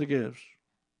least of the gifts.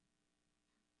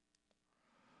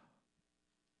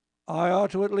 I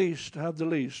ought to at least have the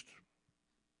least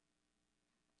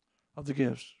of the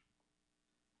gifts.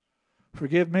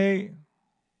 Forgive me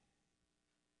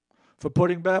for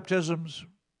putting baptisms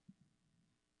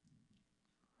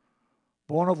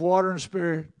born of water and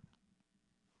spirit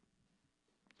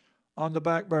on the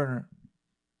back burner.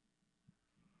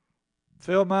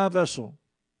 Fill my vessel.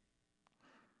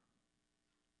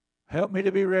 Help me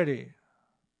to be ready.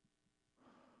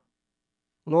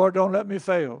 Lord, don't let me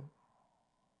fail.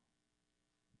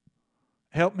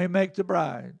 Help me make the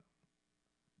bride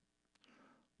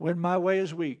when my way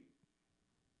is weak.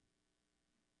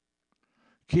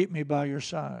 Keep me by your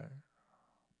side.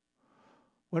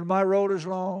 When my road is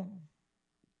long,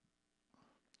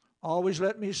 always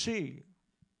let me see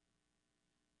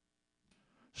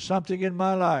something in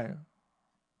my life,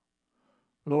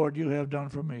 Lord, you have done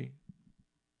for me.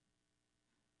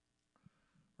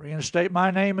 Reinstate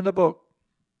my name in the book.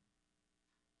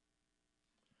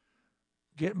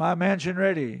 Get my mansion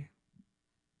ready.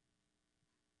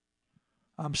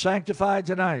 I'm sanctified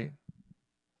tonight.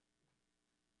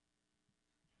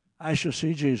 I shall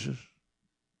see Jesus.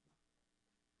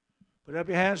 Put up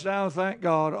your hands down and thank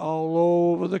God all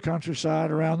over the countryside,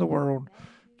 around the world.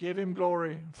 Give him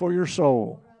glory for your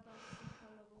soul.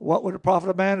 What would it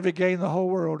profit a man if he gained the whole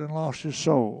world and lost his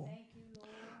soul?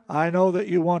 I know that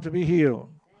you want to be healed,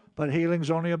 but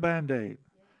healing's only a Band-Aid.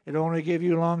 It'll only give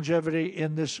you longevity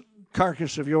in this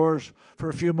carcass of yours for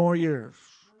a few more years.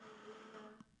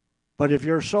 But if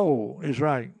your soul is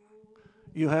right,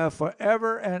 you have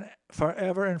forever and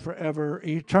forever and forever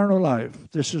eternal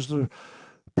life. This is the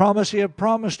promise he had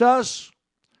promised us,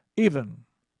 even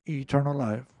eternal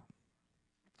life.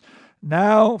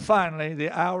 Now, finally,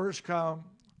 the hour's come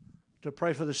to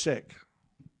pray for the sick.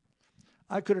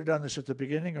 I could have done this at the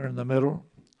beginning or in the middle,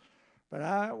 but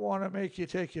I want to make you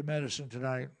take your medicine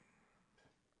tonight.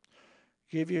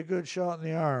 Give you a good shot in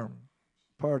the arm,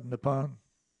 pardon the pun.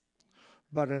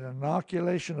 but an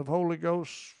inoculation of Holy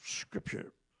Ghost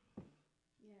Scripture.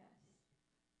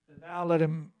 And now let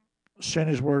him send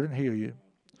his word and heal you.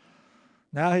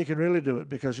 Now he can really do it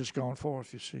because it's gone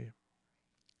forth, you see.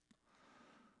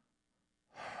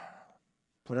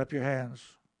 Put up your hands.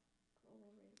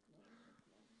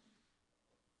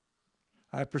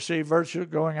 I perceive virtue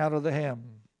going out of the hem.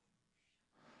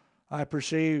 I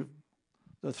perceive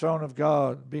the throne of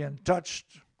God being touched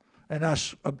and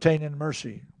us obtaining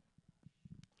mercy.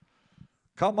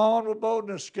 Come on with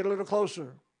boldness. Get a little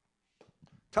closer.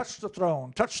 Touch the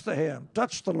throne. Touch the hem.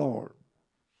 Touch the Lord.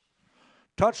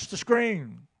 Touch the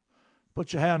screen.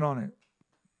 Put your hand on it.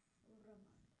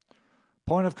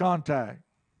 Point of contact.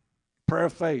 Prayer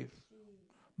of faith.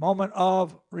 Moment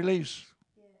of release.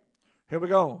 Here we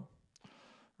go.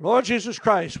 Lord Jesus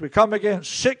Christ, we come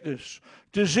against sickness,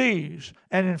 disease,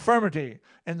 and infirmity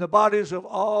in the bodies of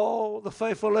all the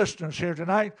faithful listeners here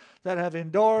tonight that have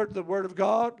endured the Word of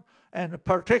God, and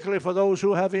particularly for those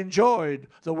who have enjoyed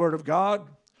the Word of God.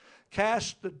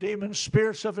 Cast the demon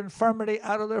spirits of infirmity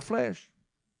out of their flesh.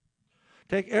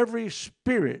 Take every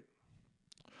spirit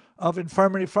of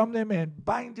infirmity from them and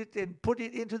bind it and put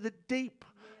it into the deep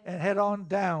and head on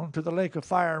down to the lake of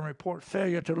fire and report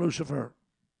failure to Lucifer.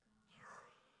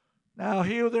 Now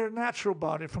heal their natural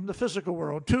body from the physical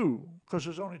world too, because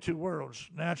there's only two worlds,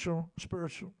 natural,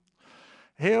 spiritual.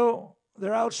 Heal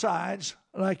their outsides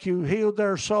like you healed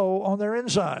their soul on their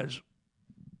insides.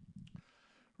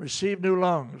 Receive new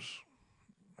lungs.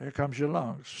 Here comes your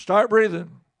lungs. Start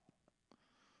breathing.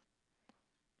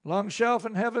 Lung shelf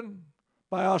in heaven,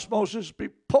 by osmosis, be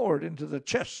poured into the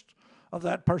chest of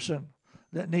that person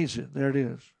that needs it. There it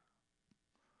is.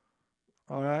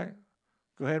 All right?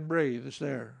 Go ahead and breathe. It's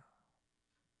there.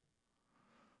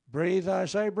 Breathe, I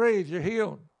say, breathe. You're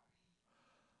healed.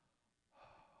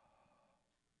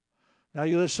 Now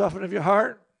you the suffering of your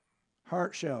heart.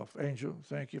 Heart shelf, angel.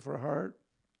 Thank you for a heart.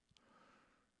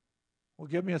 Well,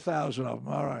 give me 1,000 of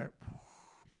them. All right.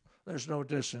 There's no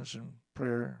distance in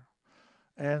prayer.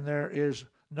 And there is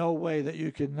no way that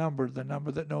you can number the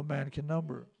number that no man can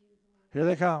number. Here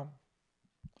they come.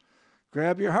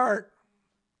 Grab your heart.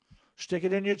 Stick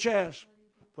it in your chest.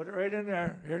 Put it right in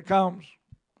there. Here it comes.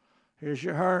 Here's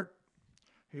your heart.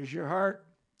 Here's your heart.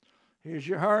 Here's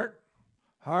your heart.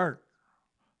 Heart.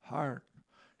 Heart.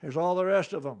 Here's all the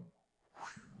rest of them.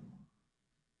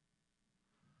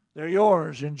 They're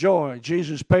yours. Enjoy.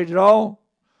 Jesus paid it all.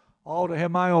 All to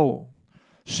him I owe.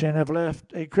 Sin have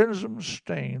left a crimson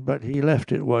stain, but he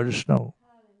left it white as snow.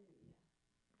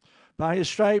 By his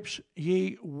stripes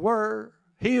ye were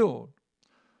healed.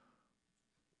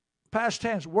 Past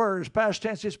tense, words, past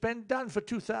tense. It's been done for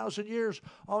 2,000 years.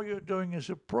 All you're doing is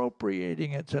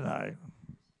appropriating it tonight.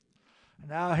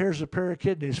 Now here's a pair of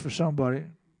kidneys for somebody.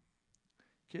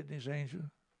 Kidneys, angel.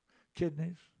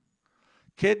 Kidneys.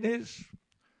 Kidneys.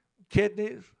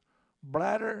 Kidneys.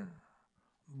 Bladder.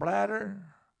 Bladder.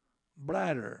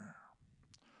 Bladder.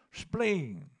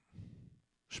 Spleen.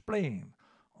 Spleen.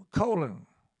 Colon.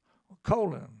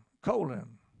 Colon. Colon.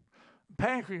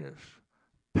 Pancreas.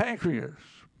 Pancreas.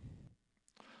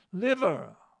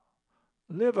 Liver,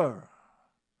 liver,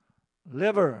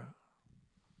 liver.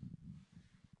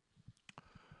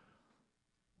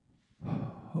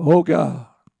 Oh God,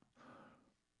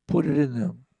 put it in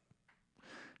them.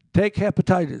 Take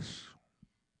hepatitis.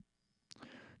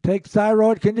 Take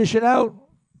thyroid condition out.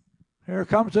 Here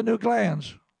comes the new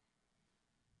glands.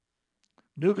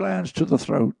 New glands to the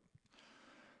throat.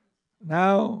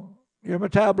 Now your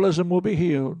metabolism will be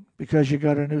healed because you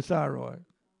got a new thyroid.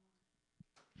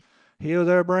 Heal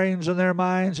their brains and their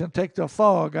minds and take the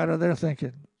fog out of their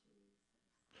thinking.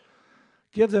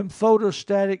 Give them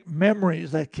photostatic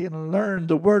memories that can learn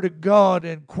the Word of God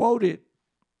and quote it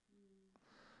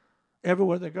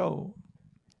everywhere they go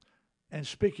and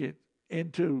speak it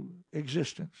into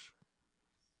existence.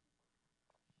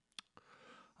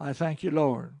 I thank you,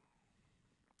 Lord.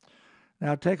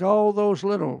 Now take all those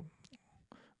little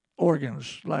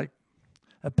organs like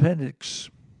appendix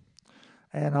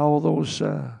and all those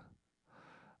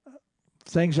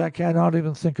things I cannot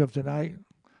even think of tonight.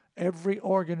 Every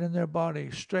organ in their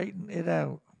body, straighten it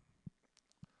out.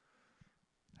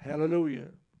 Hallelujah.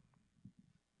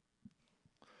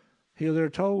 Heal their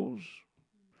toes,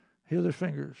 heal their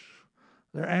fingers,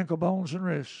 their ankle bones and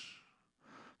wrists,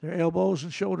 their elbows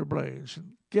and shoulder blades,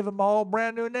 and give them all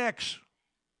brand new necks.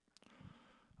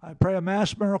 I pray a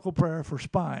mass miracle prayer for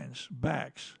spines,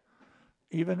 backs.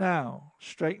 Even now,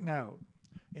 straighten out.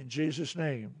 In Jesus'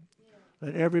 name,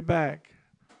 let every back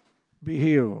be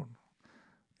healed.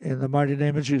 In the mighty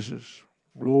name of Jesus.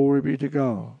 Glory be to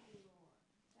God.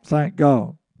 Thank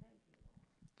God.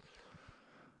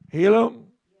 Heal them.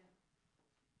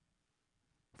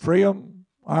 Free them.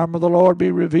 Arm of the Lord be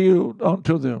revealed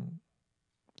unto them.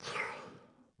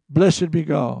 Blessed be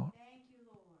God.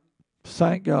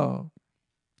 Thank God.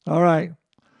 All right.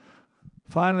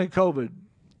 Finally, COVID.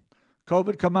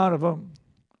 COVID come out of them.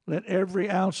 Let every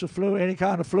ounce of flu, any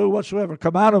kind of flu whatsoever,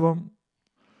 come out of them.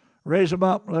 Raise them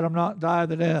up. Let them not die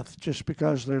the death just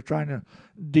because they're trying to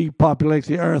depopulate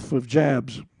the earth with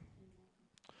jabs.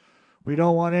 We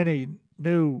don't want any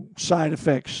new side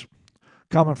effects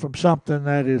coming from something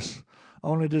that is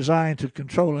only designed to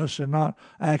control us and not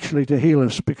actually to heal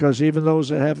us, because even those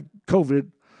that have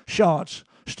COVID shots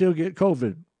still get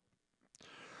COVID.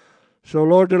 So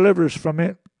Lord, deliver us from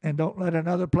it, and don't let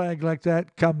another plague like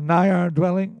that come nigh our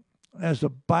dwelling, as the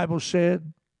Bible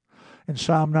said in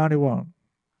Psalm 91.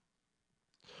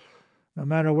 No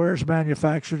matter where it's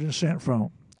manufactured and sent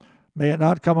from, may it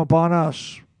not come upon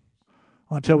us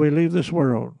until we leave this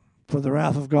world. For the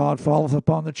wrath of God falleth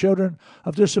upon the children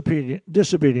of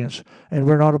disobedience, and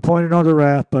we're not appointed unto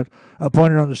wrath, but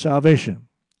appointed unto salvation.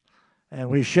 And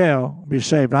we shall be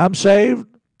saved. I'm saved,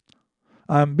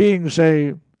 I'm being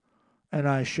saved, and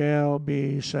I shall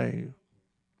be saved.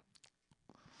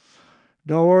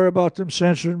 Don't worry about them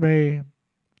censoring me.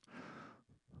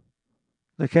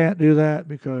 They can't do that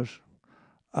because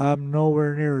I'm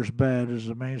nowhere near as bad as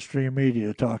the mainstream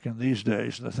media talking these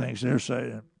days, the things they're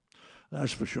saying.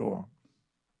 That's for sure.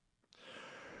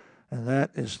 And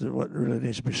that is what really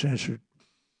needs to be censored.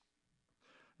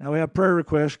 Now we have prayer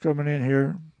requests coming in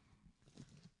here.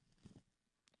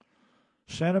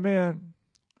 Send them in.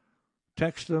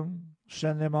 Text them.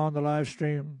 Send them on the live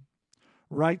stream.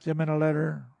 Write them in a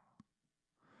letter.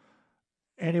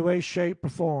 Any way, shape, or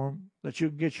form that you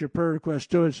can get your prayer requests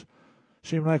to us.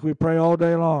 Seems like we pray all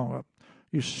day long.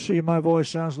 You see my voice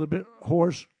sounds a little bit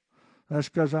hoarse. That's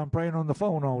because I'm praying on the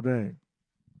phone all day.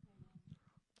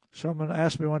 Someone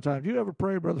asked me one time, do you ever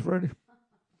pray, Brother Freddy? Lord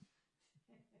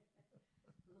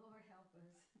help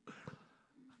us.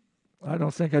 I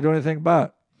don't think I do anything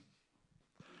about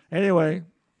it. Anyway,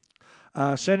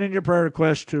 send in your prayer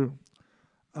request to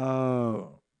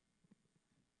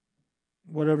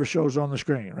whatever shows on the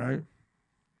screen, right?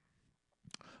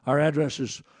 Our address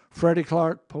is Freddy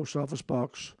Clark, Post Office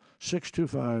Box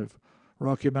 625,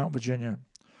 Rocky Mount, Virginia.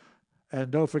 And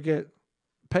don't forget,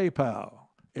 PayPal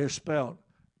is spelled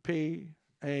PAY-PAL.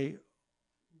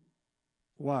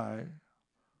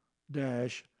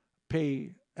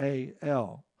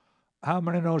 How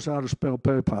many knows how to spell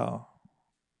PayPal?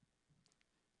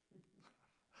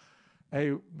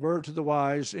 A word to the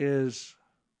wise is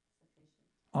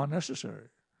unnecessary.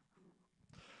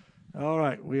 All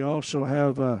right, we also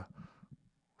have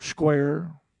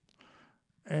Square,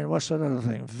 and what's that other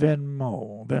thing?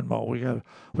 Venmo.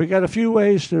 We got a few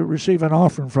ways to receive an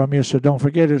offering from you, so don't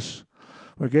forget us.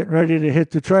 We're getting ready to hit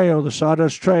the trail, the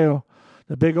Sawdust Trail.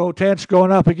 The big old tent's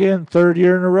going up again, 3rd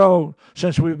year in a row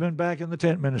since we've been back in the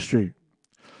tent ministry.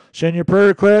 Send your prayer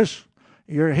requests.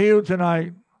 You're healed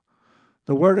tonight.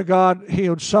 The Word of God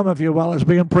healed some of you while it's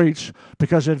being preached,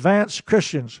 because advanced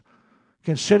Christians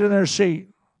can sit in their seat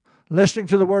listening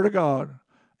to the Word of God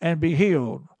and be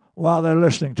healed while they're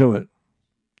listening to it.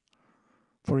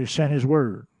 For He sent His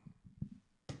Word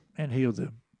and healed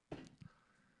them.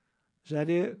 Is that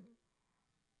it?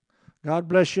 God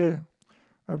bless you.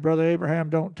 Our Brother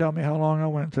Abraham, don't tell me how long I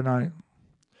went tonight.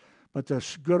 But the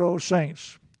good old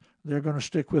saints, they're going to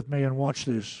stick with me and watch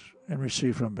this and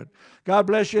receive from it. God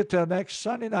bless you till next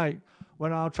Sunday night,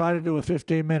 when I'll try to do a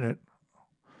 15-minute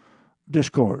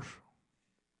discourse.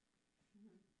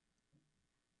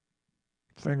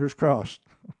 Fingers crossed.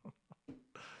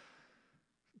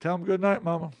 Tell them good night,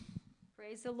 Mama.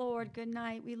 Praise the Lord. Good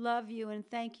night. We love you, and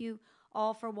thank you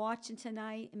all for watching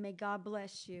tonight, and may God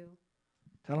bless you.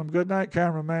 Tell him good night,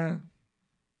 cameraman.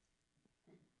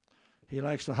 He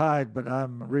likes to hide, but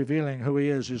I'm revealing who he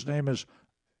is. His name is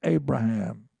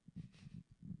Abraham.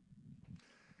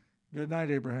 Good night,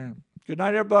 Abraham. Good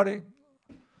night, everybody.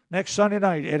 Next Sunday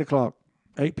night, 8 o'clock,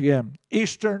 8 p.m.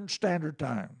 Eastern Standard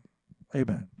Time.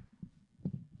 Amen.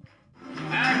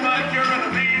 Act like you're in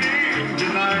a meeting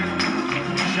tonight.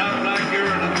 Shout like you're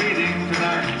in a meeting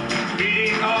tonight.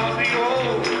 Meeting of the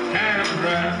old camp.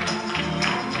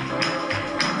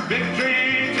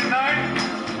 Victory tonight.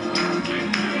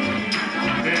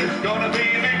 There's gonna be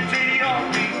victory.